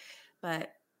worker.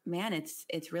 But man, it's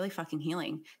really fucking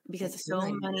healing, because so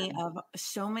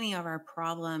many of our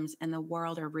problems in the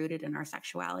world are rooted in our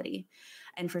sexuality.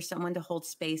 And for someone to hold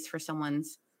space for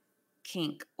someone's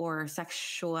kink or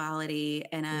sexuality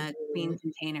in a clean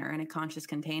container, in a conscious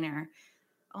container,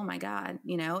 oh my God,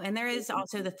 you know. And there is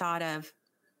also the thought of,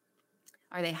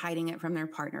 are they hiding it from their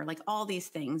partner? Like all these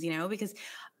things, you know, because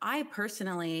I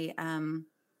personally, when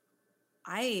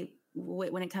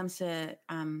it comes to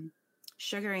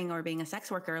sugaring or being a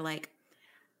sex worker, like,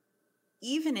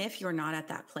 even if you're not at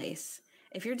that place,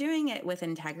 if you're doing it with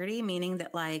integrity, meaning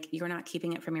that like you're not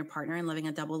keeping it from your partner and living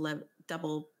a double life, I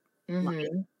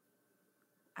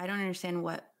don't understand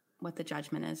what the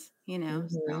judgment is, you know?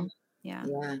 So, yeah.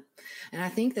 Yeah. And I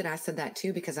think that I said that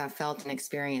too, because I felt and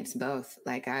experienced both.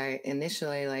 Like I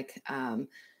initially, like,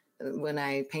 when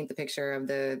I paint the picture of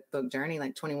the book journey,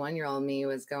 like 21-year-old me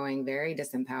was going very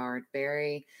disempowered,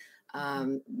 very,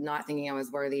 not thinking I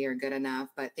was worthy or good enough,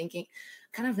 but thinking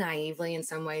kind of naively in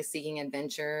some ways, seeking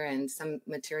adventure and some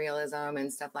materialism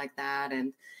and stuff like that.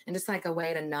 And just like a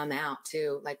way to numb out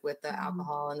too, like with the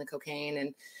alcohol and the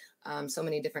cocaine and so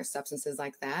many different substances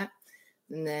like that.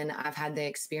 And then I've had the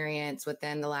experience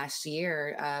within the last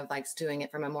year of like doing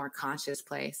it from a more conscious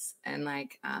place. And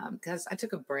like, because I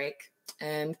took a break,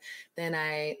 and then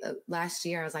last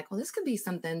year I was like, well, this could be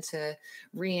something to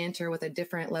re-enter with a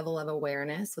different level of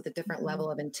awareness, with a different level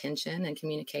of intention and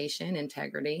communication,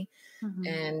 integrity,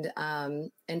 and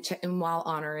while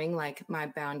honoring like my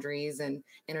boundaries and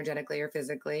energetically or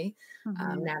physically,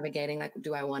 navigating like,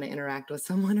 do I want to interact with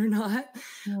someone or not?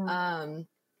 And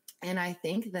I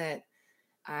think that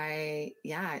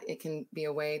it can be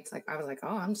a way to like, I was like,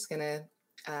 oh, I'm just going to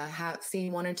see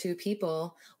one or two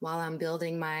people while I'm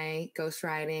building my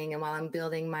ghostwriting and while I'm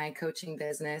building my coaching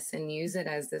business, and use it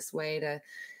as this way to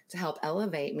help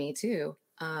elevate me too.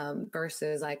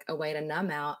 Versus like a way to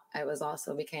numb out. It was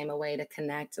also became a way to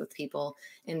connect with people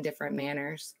in different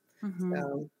manners.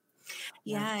 So,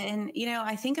 yeah. And, you know,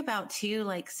 I think about too,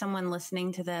 like someone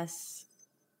listening to this,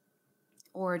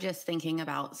 or just thinking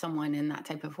about someone in that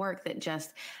type of work, that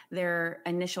just their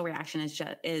initial reaction is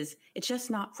it's just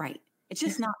not right. It's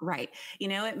just not right. You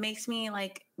know, it makes me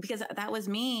like, because that was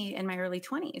me in my early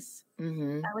 20s.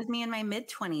 That was me in my mid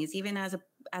 20s, even as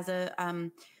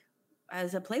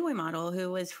a Playboy model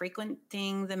who was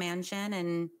frequenting the mansion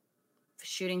and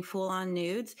shooting full on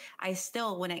nudes. I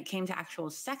still, when it came to actual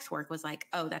sex work, was like,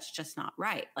 oh, that's just not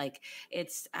right. Like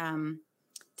it's,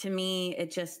 to me,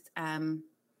 it just, I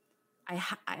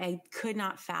could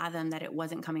not fathom that it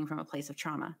wasn't coming from a place of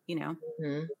trauma, you know?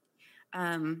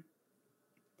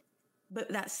 But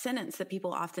that sentence that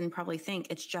people often probably think,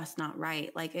 it's just not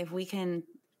right. Like if we can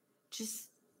just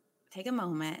take a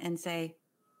moment and say,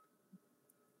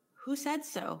 who said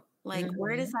so? Like,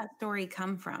 where does that story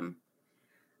come from?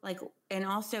 Like, and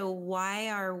also, why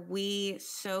are we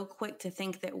so quick to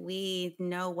think that we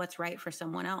know what's right for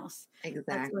someone else?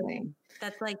 Exactly.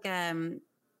 That's like the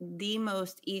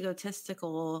most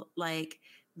egotistical,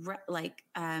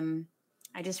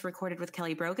 I just recorded with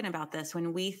Kelly Brogan about this,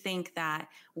 when we think that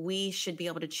we should be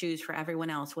able to choose for everyone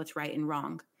else what's right and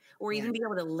wrong, or even be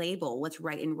able to label what's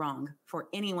right and wrong for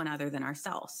anyone other than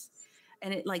ourselves.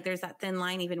 And it like, there's that thin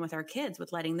line, even with our kids,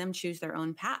 with letting them choose their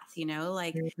own path, you know,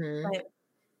 like, but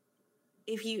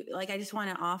if you like, I just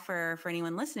want to offer for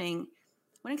anyone listening,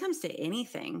 when it comes to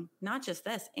anything, not just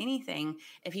this, anything,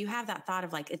 if you have that thought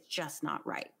of like, it's just not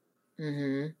right.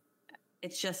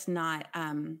 It's just not,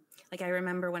 like I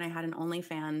remember when I had an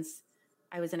OnlyFans,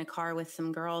 I was in a car with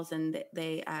some girls, and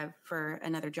they for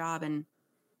another job, and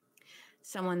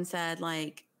someone said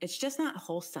like, it's just not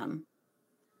wholesome.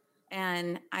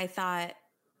 And I thought,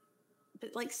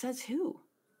 but like, says who?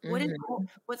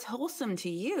 What's wholesome to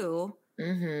you?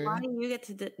 Why do you get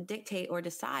to dictate or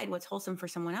decide what's wholesome for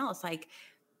someone else? Like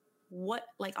what,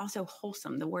 like also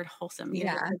wholesome, the word wholesome. You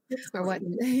know, or what?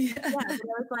 It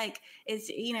was like, it's,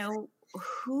 you know,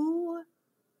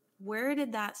 where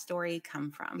did that story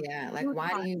come from? Yeah. Like,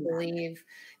 why do you believe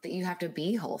that you have to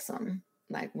be wholesome?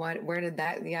 Like where did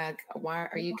that, why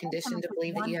are you conditioned to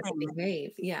believe that you have to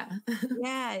behave? Yeah.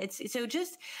 Yeah. It's so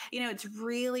just, it's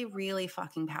really, really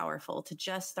fucking powerful to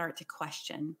just start to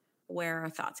question where our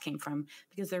thoughts came from,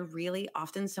 because they're really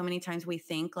often, so many times we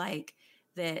think like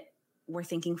that we're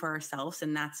thinking for ourselves,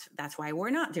 and that's why we're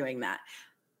not doing that.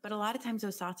 But a lot of times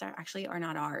those thoughts are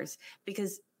not ours,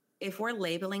 because if we're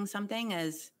labeling something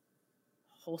as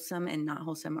wholesome and not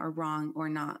wholesome, or wrong or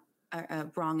not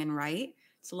wrong and right,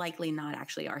 it's likely not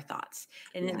actually our thoughts.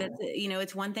 And that's,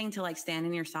 it's one thing to like stand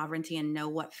in your sovereignty and know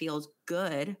what feels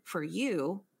good for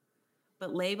you,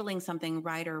 but labeling something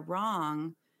right or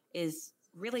wrong is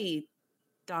really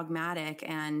dogmatic,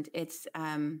 and it's,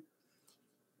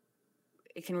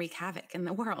 it can wreak havoc in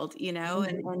the world,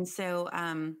 and so,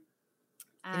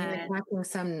 and you're attaching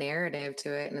some narrative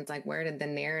to it, and it's like, where did the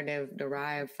narrative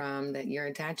derive from that you're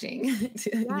attaching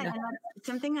to? And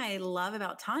something I love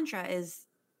about Tantra is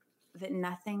that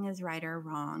nothing is right or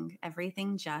wrong.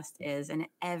 Everything just is, and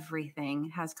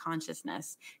everything has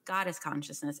consciousness. God is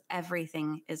consciousness.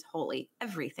 Everything is holy.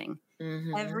 Everything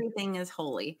is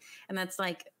holy. And that's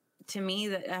like, to me,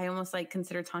 that I almost like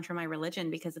consider Tantra my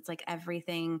religion, because it's like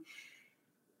everything,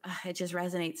 it just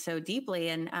resonates so deeply.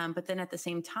 And, but then at the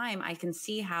same time, I can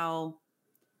see how,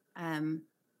 when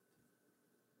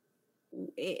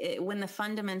the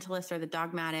fundamentalist or the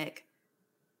dogmatic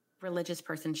religious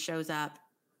person shows up,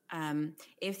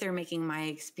 if they're making my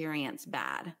experience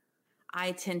bad,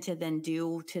 I tend to then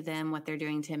do to them what they're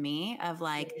doing to me, of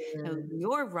like, oh,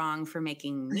 you're wrong for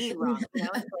making me wrong.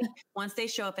 Like, once they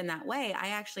show up in that way, I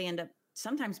actually end up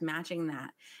sometimes matching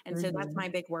that. And so that's my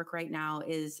big work right now,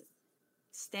 is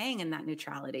staying in that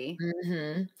neutrality.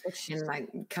 And like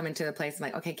coming to the place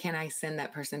like, okay, can I send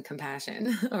that person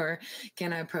compassion, or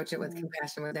can I approach it with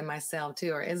compassion within myself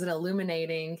too? Or is it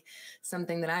illuminating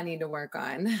something that I need to work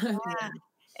on?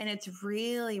 And it's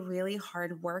really, really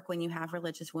hard work when you have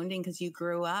religious wounding, because you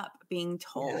grew up being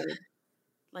told,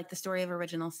 like the story of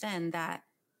original sin, that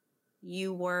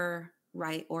you were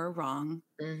right or wrong.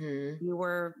 You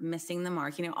were missing the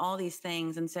mark, all these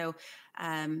things. And so,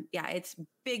 it's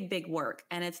big, big work.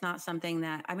 And it's not something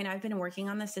that, I've been working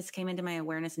on this. This came into my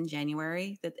awareness in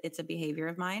January, that it's a behavior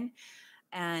of mine,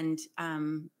 and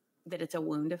that it's a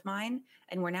wound of mine.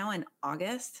 And we're now in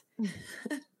August.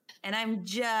 And I'm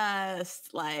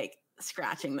just like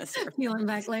scratching the surface. Peeling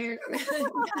back layers.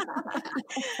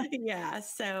 Yeah.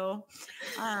 So,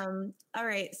 all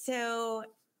right. So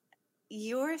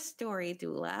your story,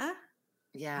 doula.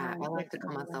 Yeah. I like to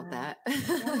call myself that.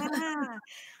 Yeah.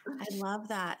 I love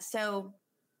that. So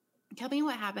tell me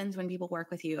what happens when people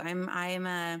work with you.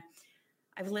 I've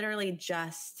literally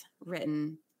just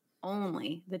written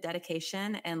only the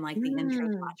dedication and like the intro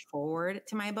 / forward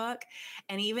to my book.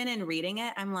 And even in reading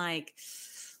it, I'm like,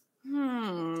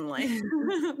 like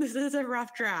this is a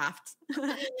rough draft.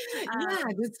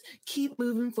 Just keep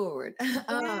moving forward.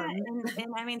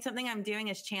 And something I'm doing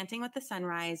is chanting with the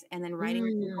sunrise, and then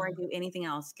writing before I do anything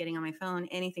else, getting on my phone,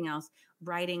 anything else,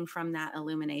 writing from that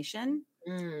illumination.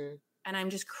 And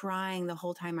I'm just crying the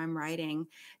whole time I'm writing,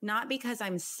 not because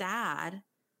I'm sad,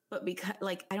 but because,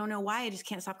 like, I don't know why, I just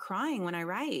can't stop crying when I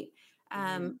write.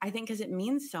 I think because it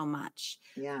means so much.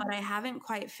 Yeah. But I haven't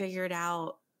quite figured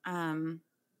out.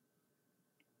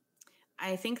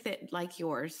 I think that, like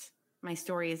yours, my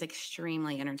story is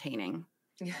extremely entertaining.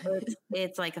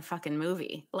 It's like a fucking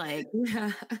movie. Like,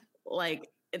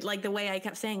 like the way I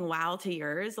kept saying wow to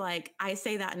yours, like I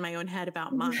say that in my own head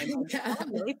about mine. Like, did that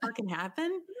really fucking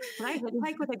happen? Did I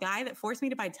hitchhike with a guy that forced me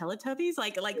to buy Teletubbies?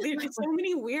 Like there's just so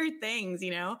many weird things,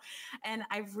 And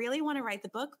I really want to write the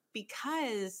book,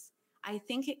 because I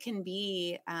think it can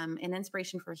be an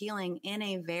inspiration for healing in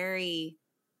a very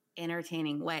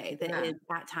entertaining way that is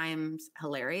at times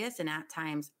hilarious and at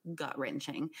times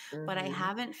gut-wrenching. But I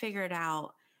haven't figured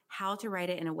out how to write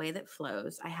it in a way that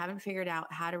flows. I haven't figured out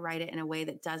how to write it in a way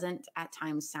that doesn't at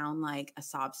times sound like a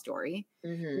sob story.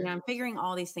 I'm figuring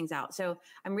all these things out. So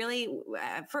I'm really,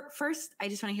 first, I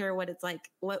just want to hear what it's like,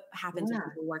 what happens when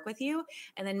people work with you.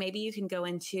 And then maybe you can go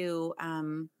into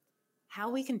how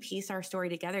we can piece our story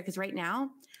together. Because right now,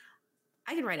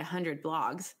 I could write 100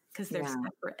 blogs because they're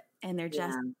separate and they're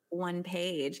just one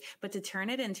page. But to turn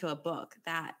it into a book,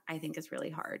 that I think is really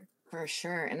hard. For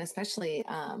sure. And especially,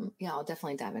 I'll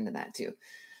definitely dive into that too.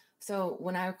 So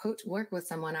when I work with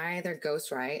someone, I either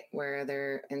ghostwrite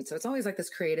and so it's always like this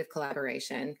creative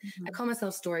collaboration. I call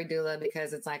myself story doula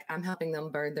because it's like, I'm helping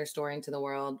them birth their story into the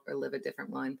world or live a different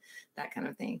one, that kind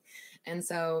of thing. And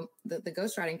so the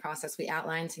ghostwriting process, we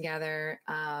outline together,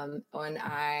 and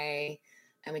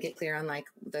we get clear on like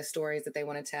the stories that they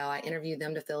want to tell. I interview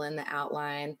them to fill in the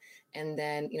outline. and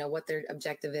then, what their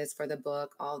objective is for the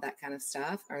book, all that kind of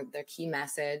stuff, or their key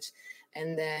message.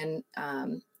 And then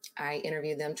I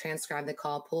interview them, transcribe the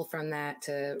call, pull from that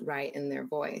to write in their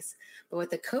voice. But with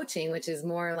the coaching, which is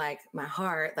more like my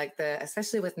heart,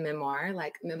 especially with memoir,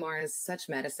 like memoir is such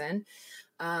medicine.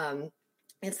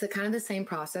 It's the kind of the same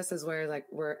process as where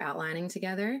we're outlining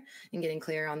together and getting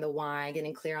clear on the why,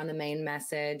 getting clear on the main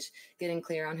message, getting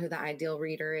clear on who the ideal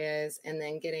reader is, and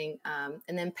then getting,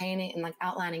 and then painting and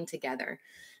outlining together.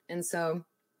 And so,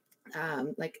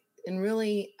 and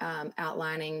really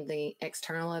outlining the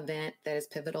external event that is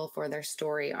pivotal for their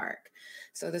story arc.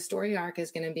 So the story arc is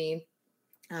going to be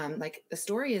the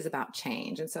story is about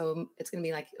change. And so it's going to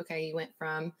be okay, you went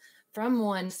from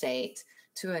one state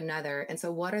to another. And so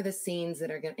what are the scenes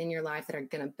that are in your life that are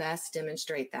going to best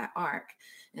demonstrate that arc?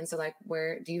 And so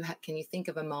where can you think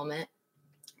of a moment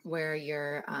where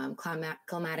your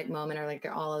climatic moment, or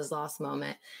your all is lost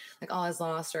moment, all is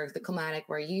lost, or the climatic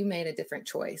where you made a different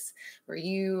choice, where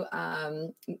you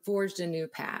forged a new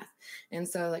path. And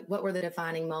so what were the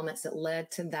defining moments that led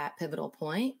to that pivotal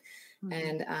point?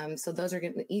 Mm-hmm. And so those are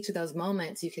each of those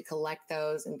moments, you could collect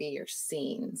those and be your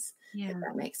scenes, if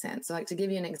that makes sense. So to give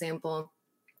you an example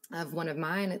of one of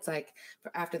mine, it's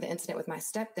after the incident with my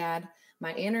stepdad,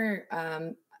 my inner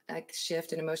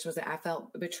shift in emotion was that I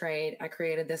felt betrayed. I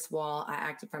created this wall. I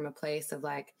acted from a place of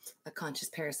a conscious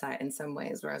parasite in some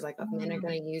ways, where I was if men are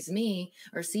going to use me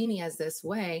or see me as this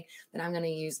way, then I'm going to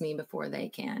use me before they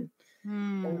can.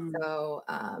 And so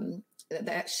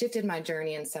that shifted my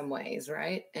journey in some ways,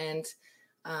 right? And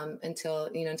until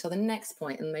the next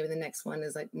point, and maybe the next one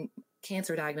is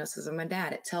cancer diagnosis of my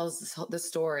dad. It tells the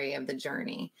story of the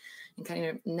journey, and kind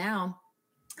of now.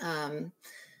 And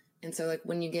so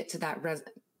when you get to that,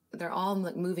 they're all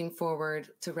moving forward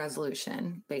to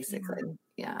resolution, basically.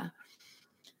 Yeah.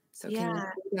 So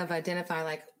can you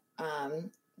identify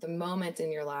the moment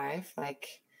in your life,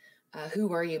 who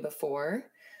were you before,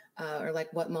 or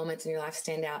what moments in your life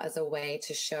stand out as a way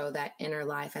to show that inner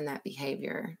life and that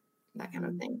behavior, that kind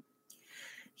of thing.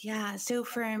 Yeah. So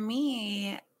for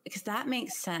me, because that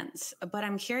makes sense, but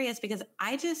I'm curious because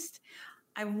I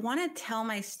want to tell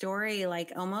my story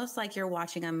almost like you're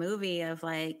watching a movie of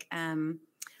I'm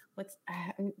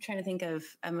trying to think of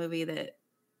a movie that,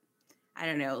 I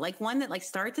don't know, one that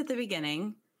starts at the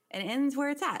beginning and ends where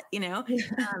it's at,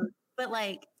 but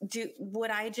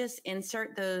would I just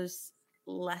insert those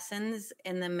lessons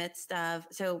in the midst of,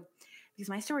 because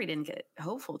my story didn't get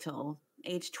hopeful till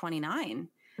age 29.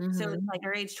 Mm-hmm. So it's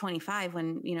or age 25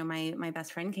 when, my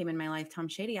best friend came in my life, Tom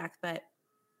Shadyac. But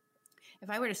if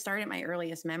I were to start at my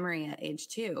earliest memory at age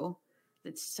 2,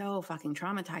 it's so fucking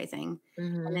traumatizing.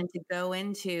 Mm-hmm. And then to go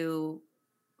into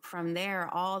from there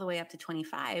all the way up to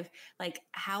 25,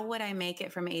 how would I make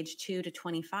it from age 2 to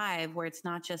 25 where it's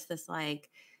not just this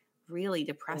really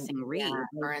depressing read?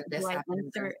 Do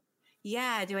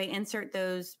I insert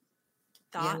those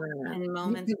thoughts and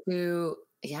moments?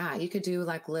 You could do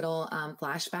little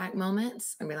flashback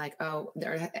moments and be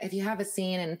if you have a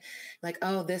scene and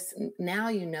this, now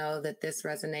that this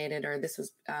resonated or this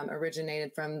was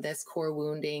originated from this core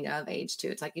wounding of age 2.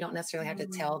 It's you don't necessarily have to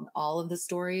tell all of the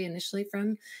story initially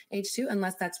from age 2,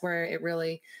 unless that's where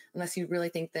unless you really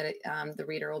think that the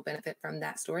reader will benefit from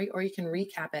that story, or you can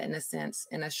recap it in a sense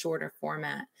in a shorter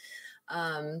format.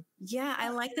 I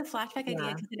like the flashback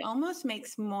idea because it almost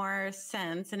makes more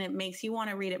sense and it makes you want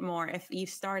to read it more if you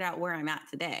start out where I'm at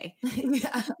today.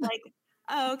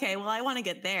 Oh, okay, well, I want to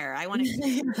get there. I want to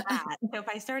get that. So if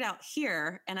I start out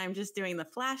here and I'm just doing the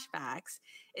flashbacks,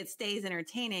 it stays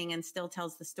entertaining and still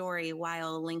tells the story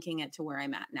while linking it to where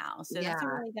I'm at now. So that's a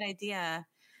really good idea.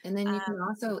 And then you can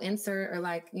also insert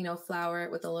or flower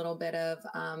it with a little bit of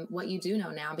what you do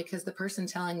know now, because the person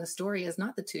telling the story is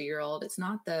not the 2-year-old. It's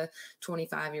not the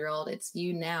 25-year-old. It's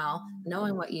you now,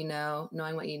 knowing what you know,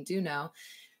 knowing what you do know.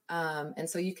 And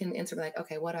so you can insert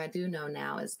okay, what I do know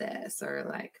now is this,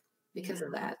 or because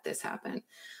of that, this happened.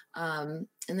 And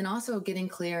then also getting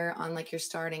clear on your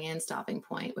starting and stopping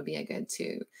point would be a good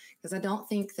too. Because I don't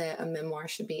think that a memoir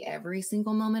should be every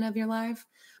single moment of your life,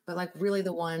 but really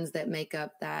the ones that make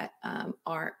up that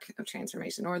arc of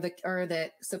transformation, or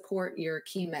that support your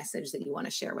key message that you want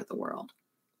to share with the world.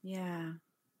 Yeah.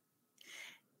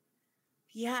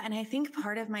 Yeah. And I think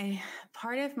part of my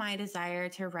desire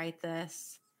to write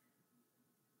this,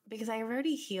 because I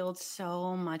already healed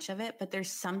so much of it, but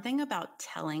there's something about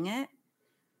telling it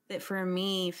that for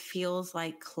me feels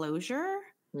like closure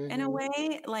in a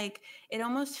way. It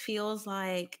almost feels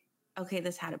okay,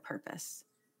 this had a purpose.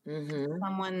 Mm-hmm.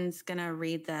 Someone's going to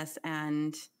read this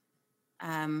and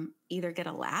either get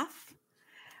a laugh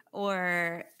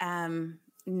or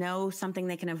know something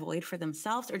they can avoid for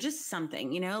themselves, or just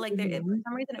something, like for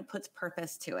some reason it puts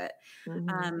purpose to it.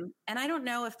 And I don't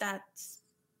know if that's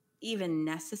even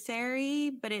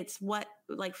necessary, but it's what,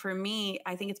 like for me,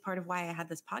 I think it's part of why I had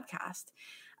this podcast.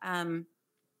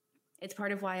 It's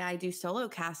part of why I do solo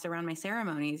casts around my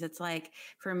ceremonies. It's like,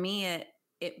 for me,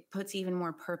 it puts even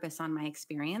more purpose on my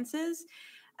experiences.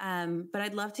 But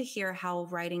I'd love to hear how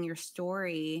writing your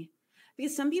story,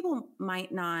 because some people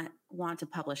might not want to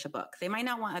publish a book. They might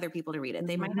not want other people to read it.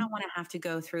 They might not want to have to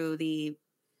go through the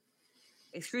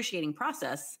excruciating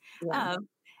process of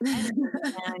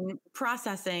and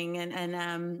processing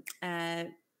and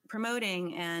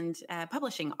promoting and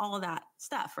publishing, all of that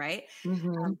stuff, right?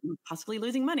 Possibly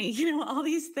losing money, all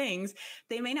these things.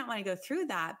 They may not want to go through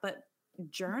that, but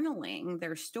journaling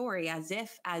their story as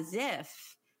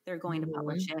if they're going to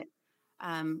publish it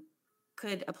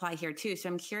could apply here too. So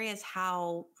I'm curious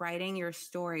how writing your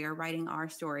story or writing our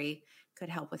story could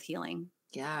help with healing.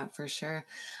 Yeah, for sure.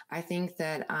 I think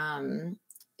that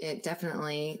it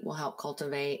definitely will help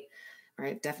cultivate, or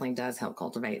it definitely does help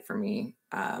cultivate for me,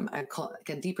 like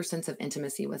a deeper sense of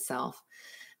intimacy with self.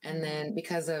 And then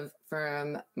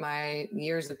from my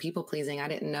years of people pleasing, I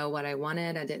didn't know what I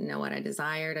wanted. I didn't know what I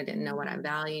desired. I didn't know what I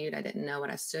valued. I didn't know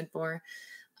what I stood for.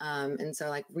 And so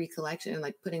like recollection,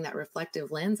 like putting that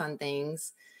reflective lens on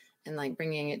things and like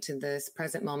bringing it to this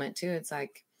present moment too. It's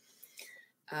like,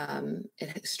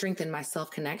 it strengthened my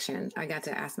self-connection. I got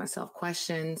to ask myself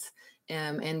questions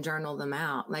and journal them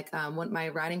out. Like what my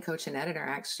writing coach and editor,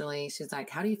 actually, she's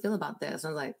like, how do you feel about this? I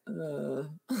was like,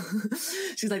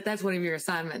 she's like, that's one of your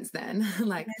assignments then.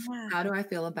 Like, how do I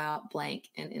feel about blank,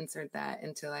 and insert that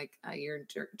into like your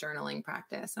journaling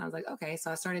practice. And I was like, okay. So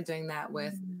I started doing that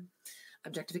with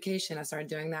objectification. I started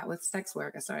doing that with sex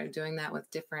work. I started doing that with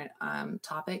different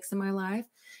topics in my life,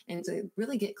 and to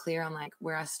really get clear on like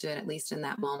where I stood, at least in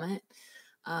that moment,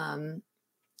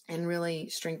 and really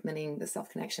strengthening the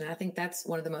self-connection. And I think that's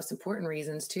one of the most important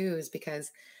reasons too, is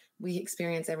because we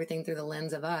experience everything through the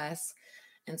lens of us.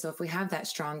 And so if we have that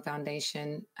strong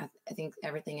foundation, I think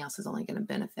everything else is only going to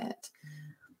benefit.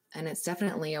 And it's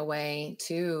definitely a way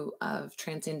too of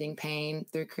transcending pain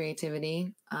through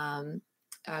creativity.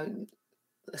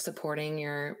 Supporting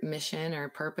your mission or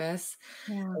purpose.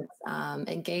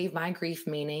 It gave my grief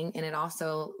meaning, and it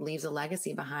also leaves a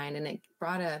legacy behind. And it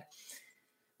brought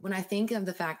when I think of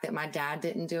the fact that my dad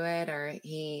didn't do it, or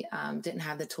he didn't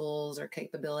have the tools or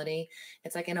capability,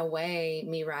 it's like, in a way,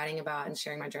 me writing about and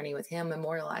sharing my journey with him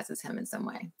memorializes him in some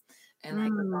way. And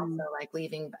like, it's also like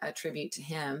leaving a tribute to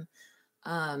him.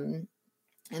 And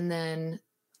then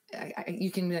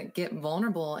you can get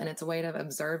vulnerable, and it's a way to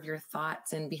observe your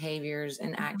thoughts and behaviors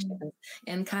and actions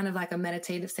in kind of like a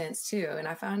meditative sense too. And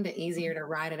I found it easier to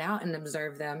write it out and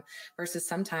observe them versus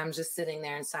sometimes just sitting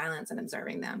there in silence and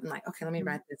observing them. And like, okay, let me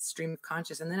write this stream of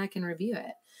conscious, and then I can review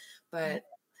it. But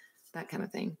that kind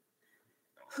of thing.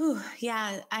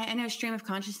 Yeah. I know stream of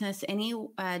consciousness, any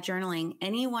journaling,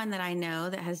 anyone that I know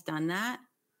that has done that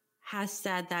has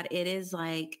said that it is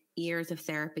like years of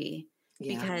therapy.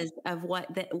 Because of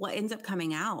what ends up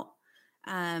coming out.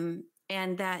 And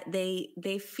that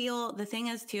they feel, the thing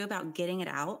is too about getting it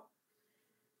out,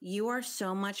 you are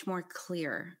so much more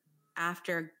clear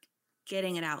after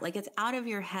getting it out. Like, it's out of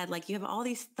your head. Like, you have all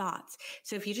these thoughts.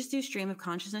 So if you just do stream of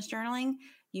consciousness journaling,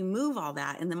 you move all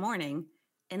that in the morning,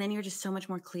 and then you're just so much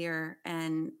more clear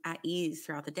and at ease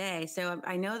throughout the day. So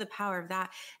I know the power of that.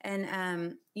 And,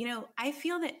 I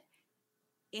feel that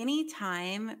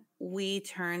anytime we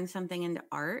turn something into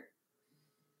art,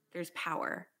 there's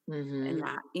power in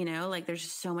that, like there's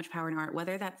just so much power in art,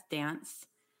 whether that's dance,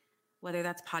 whether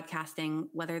that's podcasting,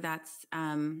 whether that's,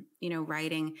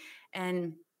 writing.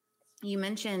 And you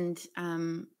mentioned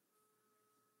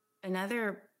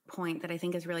another point that I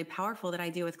think is really powerful that I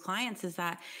do with clients is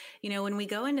that, when we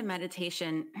go into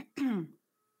meditation and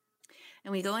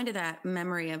we go into that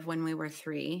memory of when we were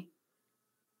 3,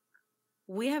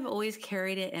 we have always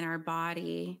carried it in our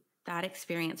body, that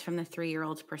experience from the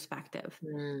 3-year-old's perspective.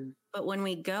 But when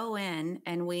we go in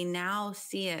and we now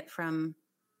see it from,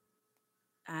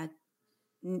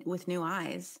 with new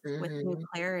eyes, with new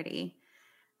clarity,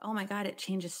 oh my God, it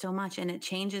changes so much. And it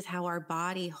changes how our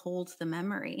body holds the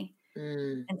memory.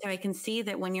 And so I can see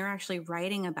that when you're actually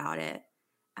writing about it,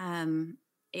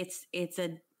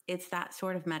 it's that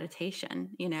sort of meditation,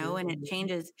 and it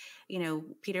changes,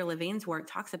 Peter Levine's work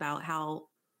talks about how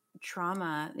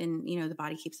trauma in, the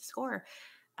body keeps the score.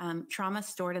 Trauma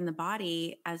stored in the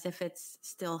body as if it's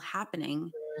still happening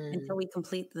until we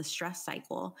complete the stress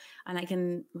cycle. And I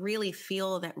can really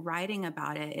feel that writing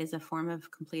about it is a form of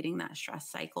completing that stress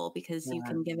cycle, because you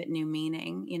can give it new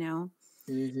meaning,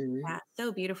 Yeah,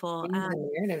 so beautiful. And the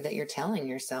narrative that you're telling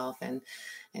yourself, and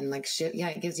like shit, yeah,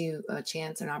 it gives you a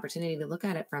chance, an opportunity to look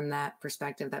at it from that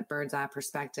perspective, that bird's eye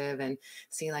perspective, and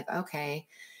see like, okay,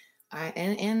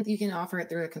 and you can offer it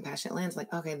through a compassionate lens,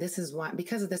 like, okay, this is why,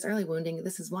 because of this early wounding,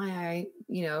 this is why I,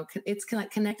 it's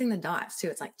like connecting the dots too.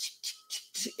 It's like,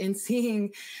 and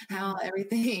seeing how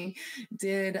everything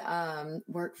did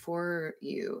work for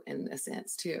you in a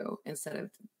sense too, instead of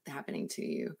happening to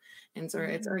you. And so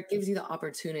it gives you the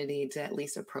opportunity to at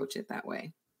least approach it that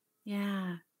way.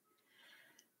 Yeah.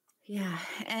 Yeah.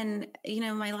 And,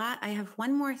 I have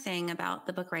one more thing about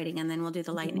the book writing, and then we'll do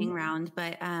the lightning round.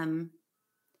 But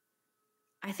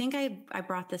I think I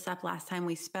brought this up last time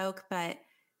we spoke, but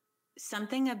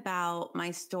something about my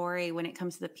story when it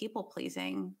comes to the people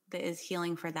pleasing that is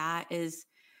healing for that is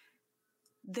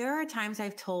there are times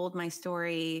I've told my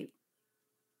story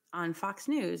on Fox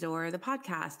News or the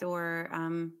podcast or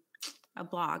a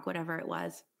blog, whatever it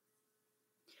was,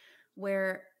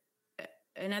 where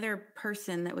another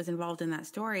person that was involved in that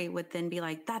story would then be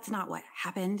like, that's not what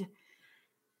happened.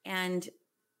 And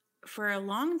for a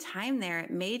long time there,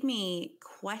 it made me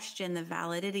question the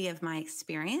validity of my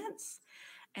experience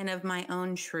and of my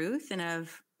own truth and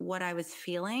of what I was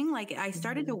feeling. Like I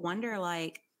started to wonder,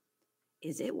 like,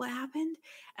 is it what happened?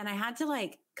 And I had to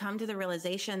come to the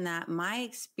realization that my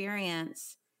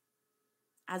experience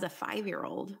as a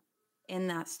 5-year-old in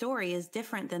that story is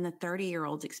different than the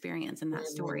 30-year-old's experience in that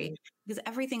story, because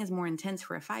everything is more intense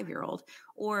for a 5-year-old,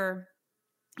 or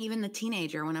even the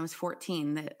teenager when I was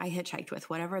 14 that I hitchhiked with,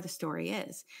 whatever the story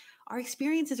is. Our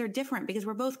experiences are different because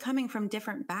we're both coming from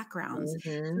different backgrounds.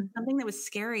 So something that was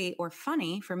scary or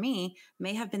funny for me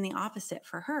may have been the opposite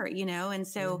for her, And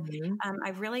so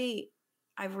I've really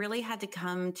had to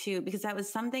come to, because that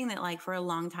was something that for a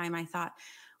long time I thought,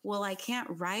 well, I can't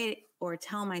write or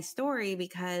tell my story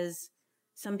because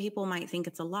some people might think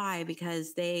it's a lie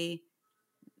because they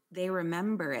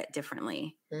remember it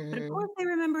differently. But of course they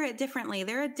remember it differently.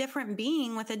 They're a different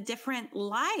being with a different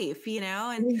life,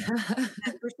 And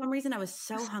for some reason I was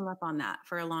so hung up on that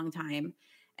for a long time.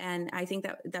 And I think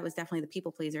that was definitely the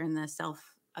people pleaser and the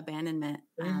self-abandonment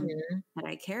that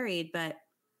I carried. But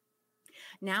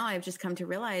now I've just come to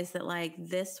realize that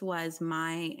this was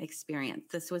my experience.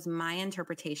 This was my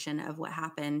interpretation of what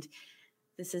happened.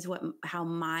 This is how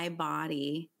my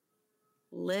body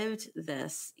lived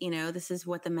this, this is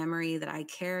what the memory that I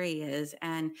carry is.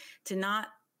 And to not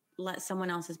let someone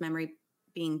else's memory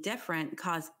being different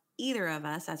cause either of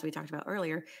us, as we talked about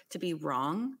earlier, to be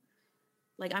wrong.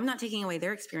 I'm not taking away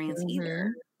their experience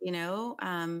either,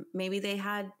 maybe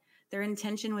their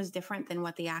intention was different than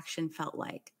what the action felt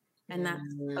like. And that's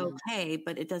okay,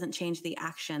 but it doesn't change the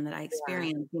action that I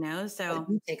experienced, So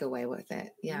you take away with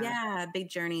it. Yeah. Big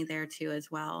journey there too, as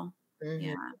well.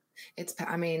 Yeah.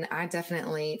 I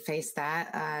definitely faced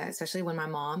that, especially when my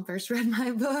mom first read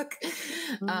my book. She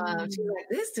was like,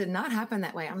 this did not happen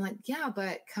that way. I'm like, yeah,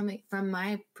 but coming from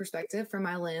my perspective, from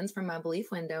my lens, from my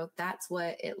belief window, that's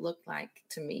what it looked like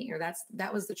to me, or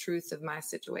that was the truth of my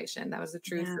situation. That was the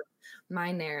truth of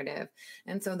my narrative.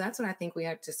 And so that's what I think we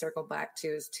have to circle back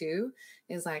to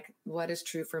is what is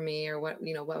true for me, or what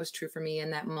was true for me in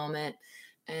that moment.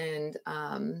 And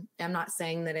I'm not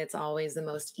saying that it's always the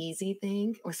most easy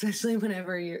thing, especially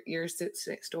whenever your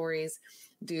stories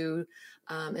do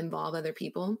involve other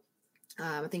people.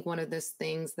 I think one of those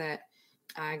things that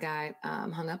I got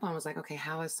hung up on was okay,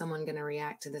 how is someone going to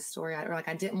react to this story?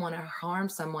 I didn't want to harm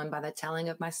someone by the telling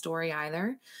of my story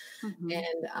either.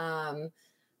 And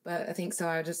but I think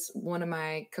so. One of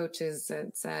my coaches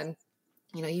said,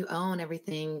 you own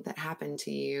everything that happened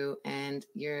to you, and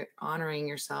you're honoring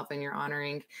yourself, and you're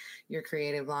honoring your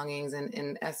creative longings. And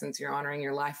in essence, you're honoring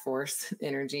your life force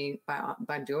energy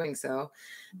by doing so.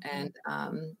 And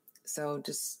so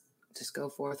just go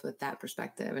forth with that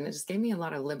perspective. And it just gave me a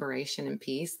lot of liberation and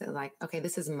peace that okay,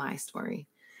 this is my story.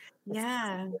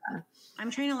 Yeah. I'm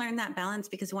trying to learn that balance,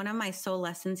 because one of my soul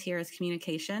lessons here is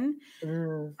communication.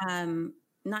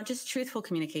 Not just truthful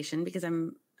communication, because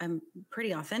I'm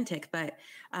pretty authentic, but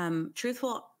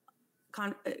truthful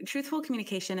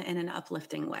communication in an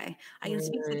uplifting way. I can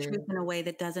speak the truth in a way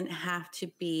that doesn't have to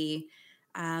be,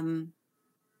 in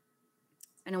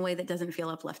a way that doesn't feel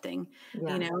uplifting,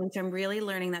 And so I'm really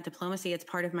learning that diplomacy. It's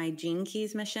part of my Gene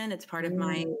Keys mission. It's part of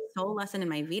my soul lesson in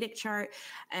my Vedic chart.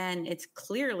 And it's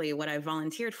clearly what I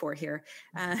volunteered for here,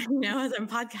 as I'm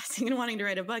podcasting and wanting to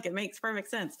write a book. It makes perfect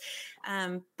sense.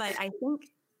 But I think,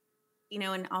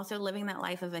 and also living that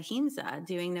life of ahimsa,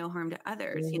 doing no harm to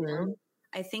others,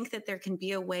 I think that there can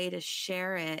be a way to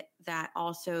share it that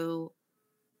also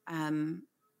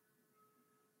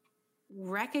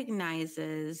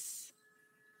recognizes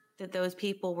that those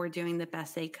people were doing the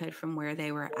best they could from where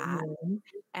they were at,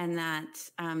 and that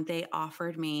they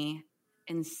offered me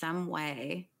in some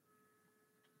way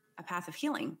a path of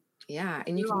healing. Yeah.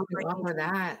 And you can even offer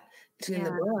that in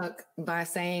the book by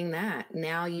saying that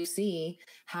now you see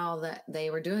how that they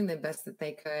were doing the best that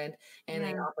they could, and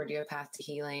they offered you a path to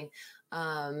healing.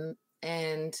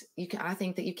 And you can, I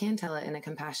think that you can tell it in a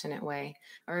compassionate way,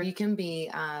 or you can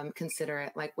be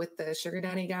considerate. Like with the sugar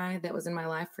daddy guy that was in my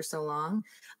life for so long,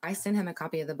 I sent him a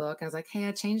copy of the book. I was like, hey,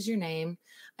 I changed your name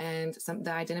and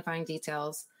the identifying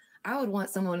details. I would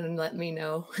want someone to let me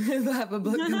know if I have a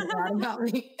book about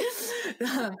me.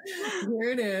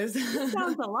 Here it is.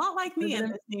 Sounds a lot like me in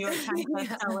this New York Times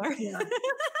bestseller.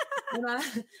 And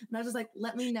I was like,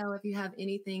 let me know if you have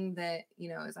anything that, you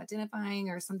know, is identifying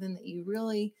or something that you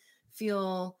really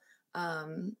feel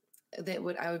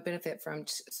that I would benefit from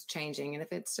changing. And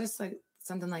if it's just like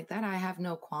something like that, I have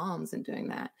no qualms in doing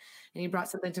that. And he brought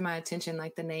something to my attention,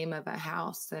 like the name of a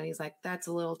house. And he's like, that's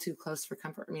a little too close for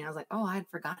comfort for me. I was like, oh, I had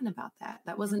forgotten about that.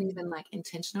 That wasn't even like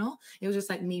intentional. It was just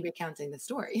like me recounting the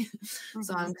story.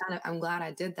 So I'm glad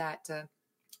I did that to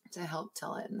help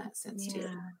tell it in that sense too.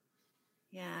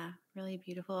 Yeah. Really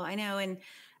beautiful. I know. And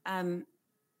I'm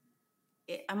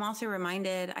also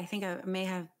reminded, I think I may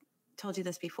have told you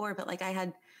this before, but like I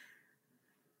had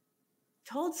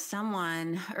told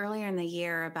someone earlier in the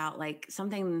year about like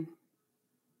something,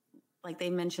 like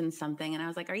they mentioned something, and I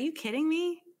was like, are you kidding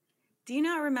me? Do you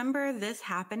not remember this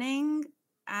happening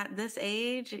at this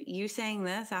age, you saying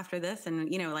this after this,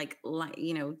 and, you know, like,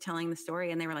 you know, telling the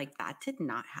story? And they were like, that did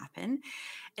not happen.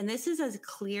 And this is as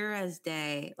clear as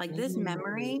day. Like this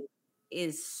memory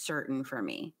is certain for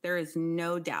me. There is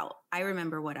no doubt. I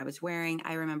remember what I was wearing.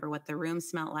 I remember what the room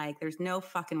smelled like. There's no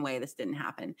fucking way this didn't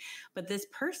happen. But this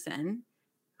person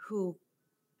who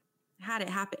had it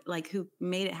happen, like who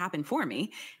made it happen for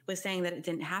me, was saying that it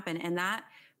didn't happen. And that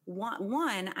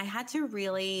one, I had to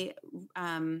really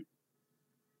come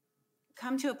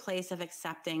to a place of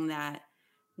accepting that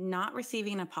not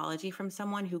receiving an apology from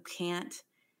someone who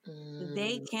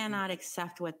they cannot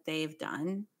accept what they've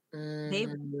done.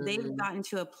 They've gotten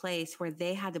to a place where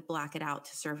they had to black it out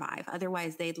to survive.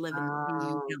 Otherwise they'd live in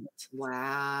guilt.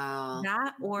 Wow.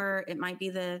 That, or it might be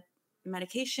the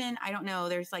medication. I don't know.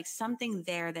 There's like something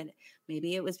there that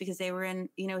maybe it was because they were in,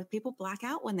 you know, people black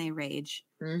out when they rage,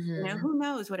 you know, who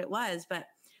knows what it was, but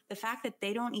the fact that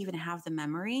they don't even have the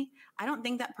memory, I don't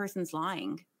think that person's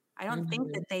lying. I don't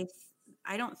think that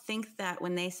I don't think that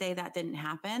when they say that didn't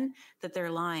happen, that they're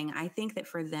lying. I think that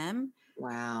for them,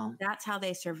 wow, that's how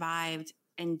they survived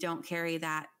and don't carry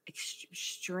that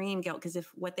extreme guilt. Because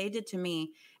if what they did to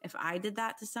me, if I did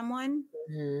that to someone,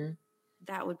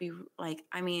 that would be like,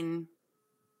 I mean,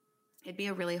 it'd be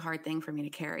a really hard thing for me to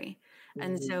carry.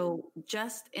 And so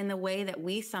just in the way that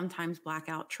we sometimes black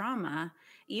out trauma,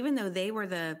 even though they were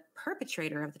the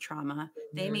perpetrator of the trauma,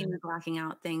 they may be blacking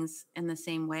out things in the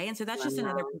same way. And so that's just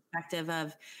another perspective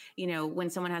of, you know, when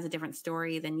someone has a different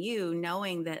story than you,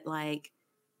 knowing that like,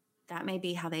 that may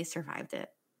be how they survived it,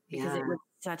 because it was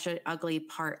such an ugly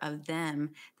part of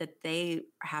them that they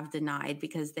have denied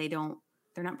because they're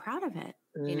not proud of it.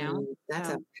 You know, that's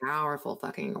a powerful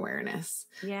fucking awareness.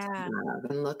 Yeah.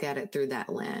 And look at it through that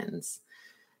lens.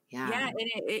 Yeah. Yeah. And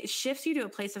it shifts you to a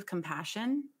place of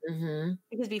compassion,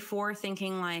 because before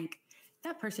thinking like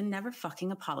that person never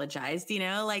fucking apologized, you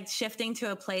know, like shifting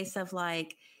to a place of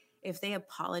like, if they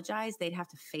apologize, they'd have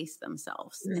to face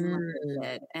themselves in what they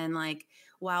did. And like,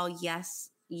 while yes,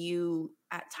 you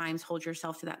at times hold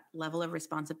yourself to that level of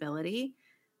responsibility,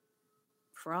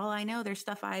 for all I know, there's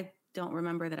stuff I don't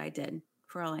remember that I did.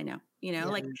 For all I know, you know,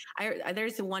 like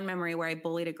there's one memory where I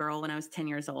bullied a girl when I was 10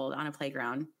 years old on a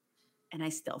playground, and I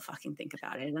still fucking think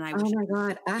about it. And I, oh my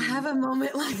God, I have a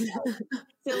moment like that.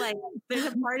 So like, there's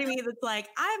a part of me that's like,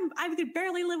 I could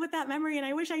barely live with that memory, and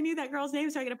I wish I knew that girl's name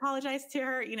so I could apologize to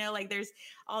her. You know, like there's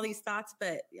all these thoughts,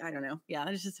 but I don't know. Yeah,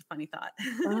 it's just a funny thought.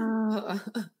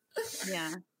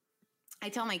 Yeah, I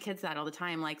tell my kids that all the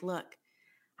time. Like, look,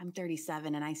 I'm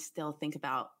 37, and I still think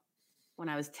about when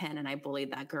I was 10 and I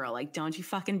bullied that girl. Like, don't you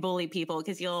fucking bully people,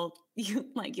 because you'll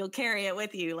carry it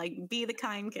with you. Like, be the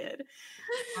kind kid.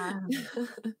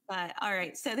 But all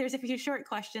right. So there's a few short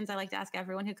questions I like to ask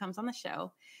everyone who comes on the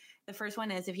show. The first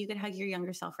one is, if you could hug your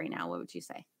younger self right now, what would you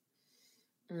say?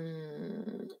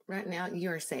 Right now,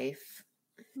 you're safe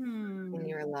and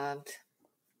you're loved.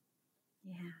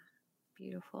 Yeah.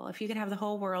 Beautiful. If you could have the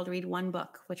whole world read one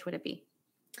book, which would it be?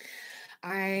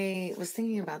 I was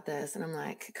thinking about this, and I'm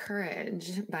like,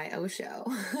 Courage by Osho.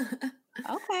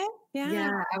 Okay. Yeah.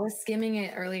 Yeah. I was skimming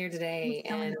it earlier today,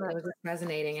 and it was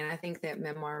resonating. And I think that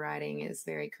memoir writing is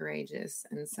very courageous.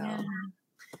 And so,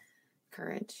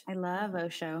 courage. I love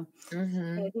Osho.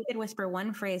 Mm-hmm. If you could whisper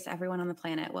one phrase to everyone on the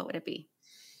planet, what would it be?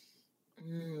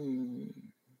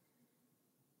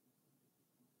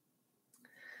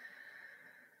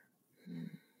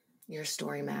 Your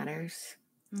story matters.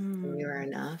 You are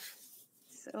enough.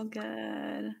 So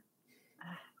good.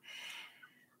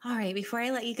 All right. Before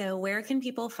I let you go, where can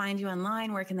people find you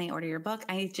online? Where can they order your book?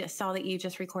 I just saw that you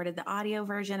just recorded the audio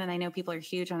version, and I know people are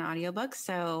huge on audiobooks.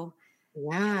 So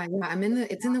Yeah,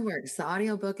 it's in the works. The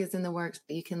audiobook is in the works.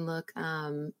 You can look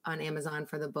on Amazon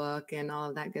for the book and all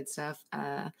of that good stuff.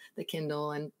 The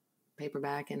Kindle and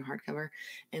paperback and hardcover.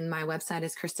 And my website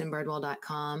is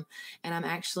KristenBirdwell.com. And I'm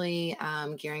actually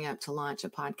gearing up to launch a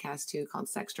podcast too called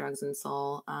Sex, Drugs, and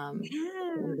Soul. End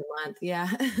of the month. Yeah.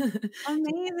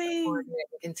 Amazing.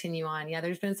 Continue on. Yeah,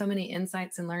 there's been so many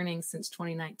insights and learnings since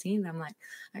 2019. I'm like,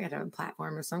 I got to have a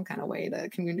platform or some kind of way to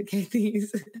communicate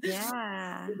these.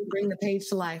 Yeah. Bring the page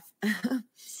to life.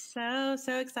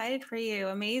 So excited for you.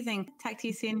 Amazing. Talk to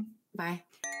you soon. Bye.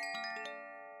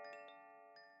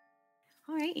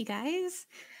 All right, you guys.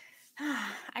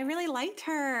 I really liked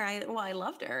her. I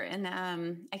loved her. And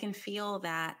I can feel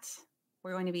that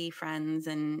we're going to be friends.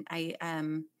 And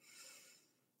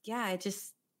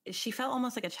she felt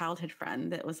almost like a childhood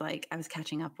friend that was like, I was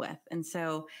catching up with. And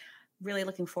so really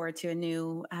looking forward to a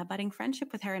new budding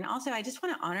friendship with her. And also I just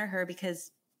want to honor her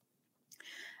because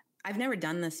I've never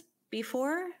done this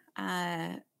before.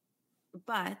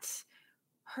 But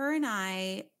her and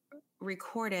I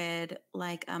recorded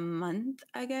like a month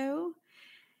ago,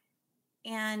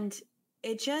 and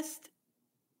this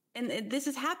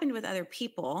has happened with other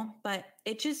people, but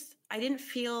I didn't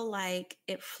feel like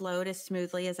it flowed as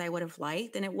smoothly as I would have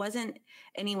liked. And it wasn't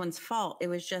anyone's fault. It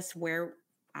was just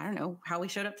I don't know how we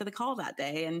showed up to the call that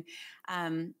day.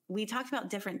 And we talked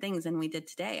about different things than we did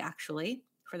today, actually,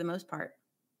 for the most part.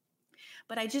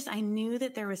 But I knew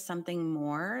that there was something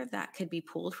more that could be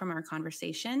pulled from our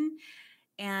conversation.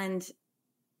 And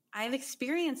I've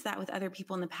experienced that with other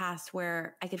people in the past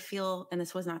where I could feel, and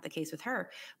this was not the case with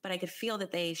her, but I could feel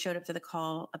that they showed up to the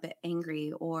call a bit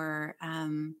angry, or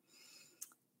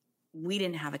we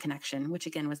didn't have a connection, which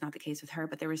again was not the case with her,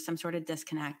 but there was some sort of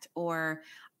disconnect, or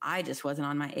I just wasn't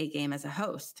on my A game as a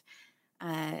host.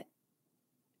 But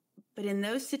in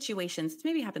those situations, it's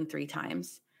maybe happened 3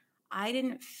 times. I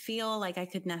didn't feel like I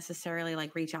could necessarily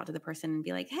like reach out to the person and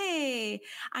be like, hey,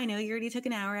 I know you already took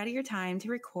an hour out of your time to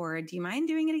record. Do you mind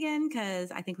doing it again?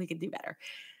 Because I think we could do better.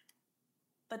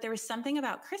 But there was something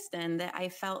about Kristen that I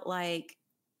felt like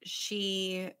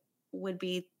she would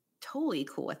be totally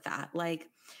cool with that. Like,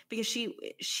 because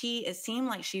it seemed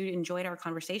like she enjoyed our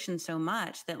conversation so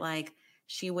much that like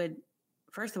she would,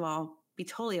 first of all, be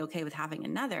totally okay with having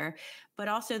another, but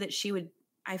also that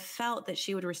I felt that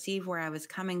she would receive where I was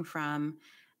coming from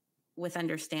with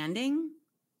understanding.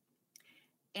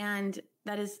 And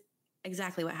that is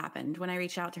exactly what happened when I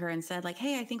reached out to her and said like,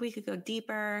 hey, I think we could go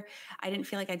deeper. I didn't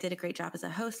feel like I did a great job as a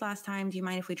host last time. Do you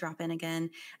mind if we drop in again?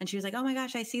 And she was like, oh my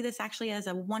gosh, I see this actually as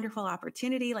a wonderful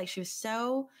opportunity. Like she was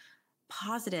so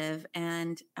positive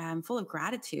and full of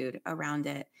gratitude around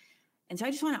it. And so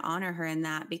I just want to honor her in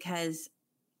that, because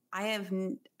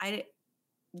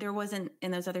there wasn't,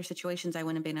 in those other situations, I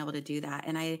wouldn't have been able to do that.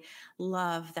 And I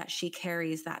love that she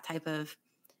carries that type of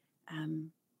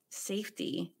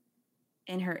safety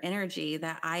in her energy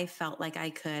that I felt like I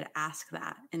could ask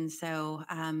that. And so,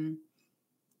 and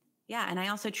I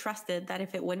also trusted that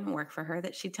if it wouldn't work for her,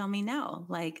 that she'd tell me no.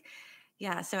 Like,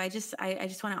 yeah. So I just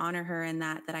want to honor her in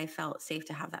that I felt safe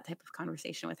to have that type of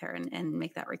conversation with her and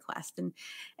make that request. And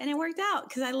it worked out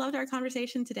because I loved our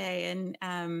conversation today. And,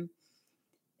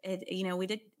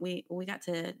 we got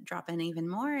to drop in even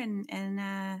more.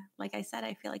 And like I said,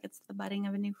 I feel like it's the budding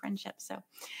of a new friendship. So,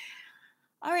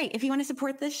 all right. If you want to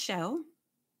support this show,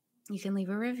 you can leave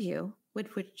a review,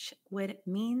 which would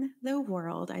mean the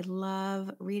world. I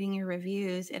love reading your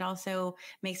reviews. It also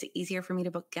makes it easier for me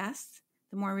to book guests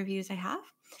the more reviews I have.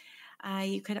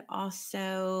 You could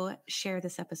also share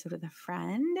this episode with a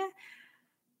friend,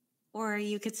 or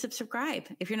you could subscribe.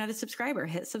 If you're not a subscriber,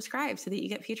 hit subscribe so that you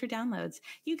get future downloads.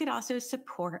 You could also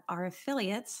support our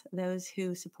affiliates, those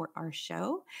who support our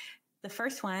show. The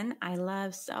first one I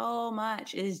love so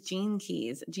much is Gene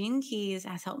Keys. Gene Keys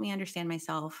has helped me understand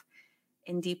myself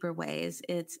in deeper ways.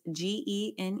 It's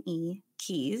GENE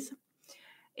Keys.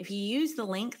 If you use the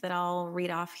link that I'll read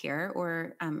off here,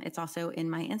 or it's also in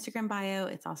my Instagram bio,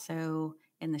 it's also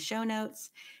in the show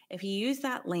notes. If you use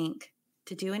that link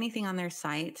to do anything on their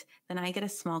site, then I get a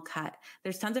small cut.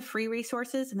 There's tons of free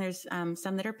resources, and there's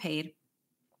some that are paid.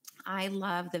 I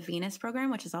love the Venus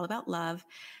program, which is all about love.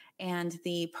 and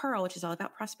the Pearl, which is all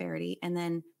about prosperity. And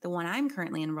then the one I'm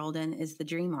currently enrolled in is the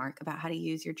Dream Arc, about how to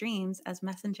use your dreams as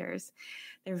messengers.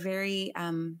 They're very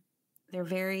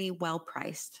well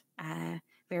priced,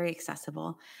 very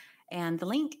accessible. And the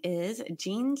link is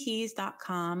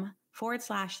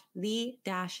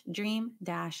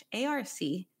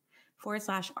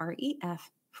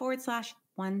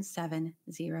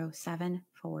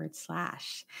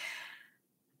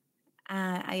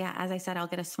Yeah, as I said, I'll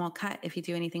get a small cut if you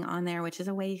do anything on there, which is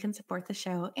a way you can support the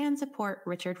show and support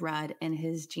Richard Rudd and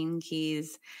his Gene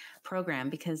Keys program,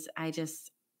 because I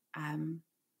just,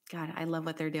 God, I love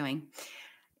what they're doing.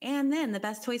 And then the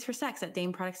best toys for sex at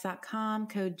dameproducts.com.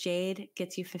 Code JADE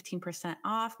gets you 15%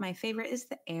 off. My favorite is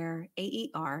the Air,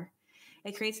 AER.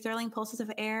 It creates thrilling pulses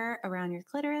of air around your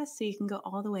clitoris, so you can go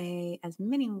all the way as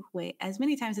many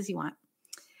times as you want.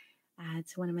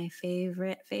 It's one of my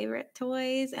favorite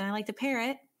toys, and I like to pair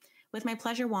it with my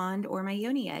pleasure wand or my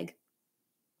yoni egg.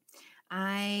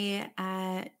 I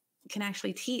can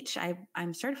actually teach.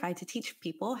 I'm certified to teach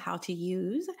people how to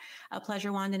use a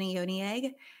pleasure wand and a yoni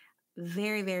egg.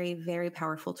 Very, very, very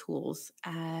powerful tools.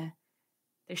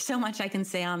 There's so much I can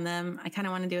say on them. I kind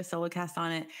of want to do a solo cast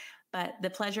on it, but the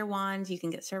pleasure wand, you can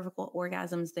get cervical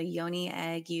orgasms. The yoni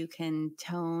egg, you can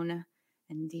tone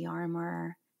and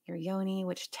de-armor your yoni,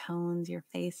 which tones your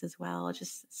face as well.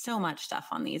 Just so much stuff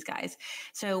on these guys.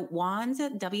 So wands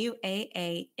at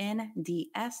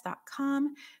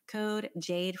WAANDS.com, code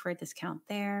JADE for a discount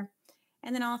there.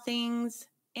 And then all things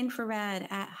infrared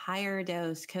at Higher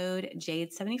Dose, code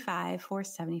JADE75 for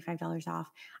 $75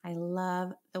 off. I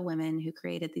love the women who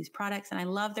created these products, and I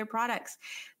love their products.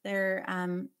 Their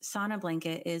sauna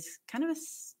blanket is kind of a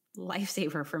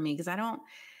lifesaver for me, because I don't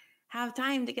have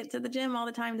time to get to the gym all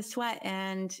the time to sweat,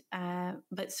 and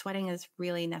but sweating is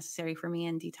really necessary for me,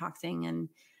 and detoxing, and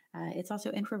it's also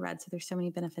infrared, so there's so many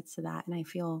benefits to that, and I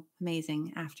feel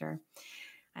amazing after.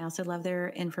 I also love their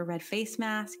infrared face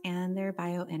mask and their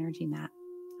bioenergy mat.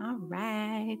 All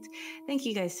right. Thank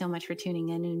you guys so much for tuning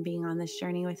in and being on this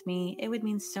journey with me. It would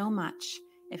mean so much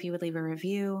if you would leave a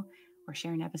review or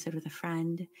share an episode with a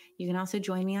friend. You can also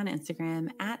join me on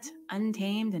Instagram at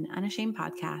Untamed and Unashamed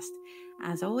Podcast.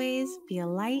 As always, be a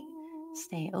light,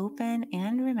 stay open,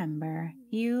 and remember,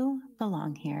 you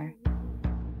belong here.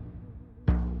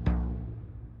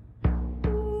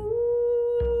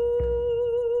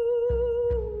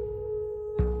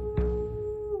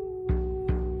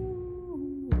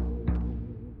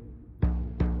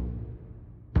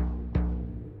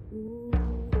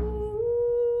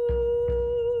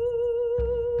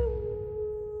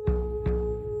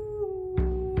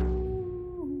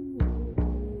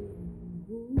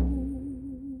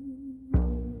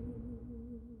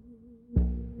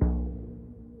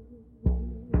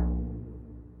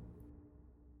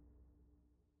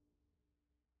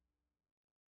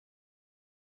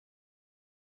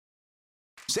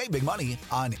 Save big money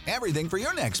on everything for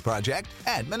your next project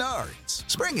at Menards.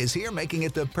 Spring is here, making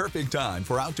it the perfect time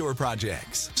for outdoor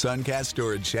projects. Suncast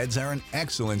storage sheds are an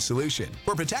excellent solution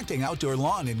for protecting outdoor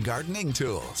lawn and gardening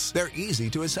tools. They're easy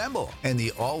to assemble, and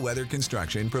the all-weather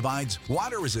construction provides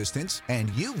water resistance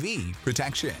and UV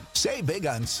protection. Save big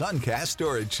on Suncast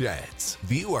storage sheds.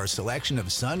 View our selection of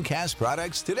Suncast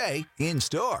products today in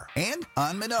store and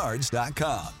on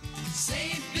Menards.com.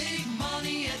 Save